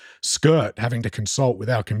and skirt having to consult with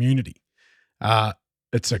our community.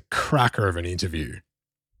 It's a cracker of an interview.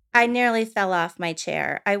 I nearly fell off my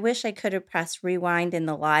chair. I wish I could have pressed rewind in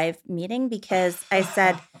the live meeting, because I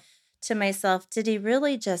said to myself, did he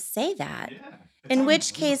really just say that? Yeah, in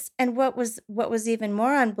which case, and what was even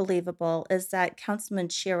more unbelievable is that Councilman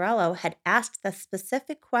Chiarello had asked the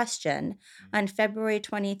specific question on February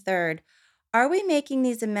 23rd, are we making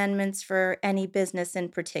these amendments for any business in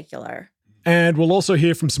particular? And we'll also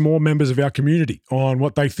hear from some more members of our community on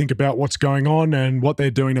what they think about what's going on and what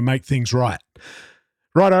they're doing to make things right.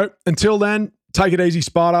 Righto, until then, take it easy,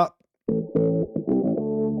 Sparta.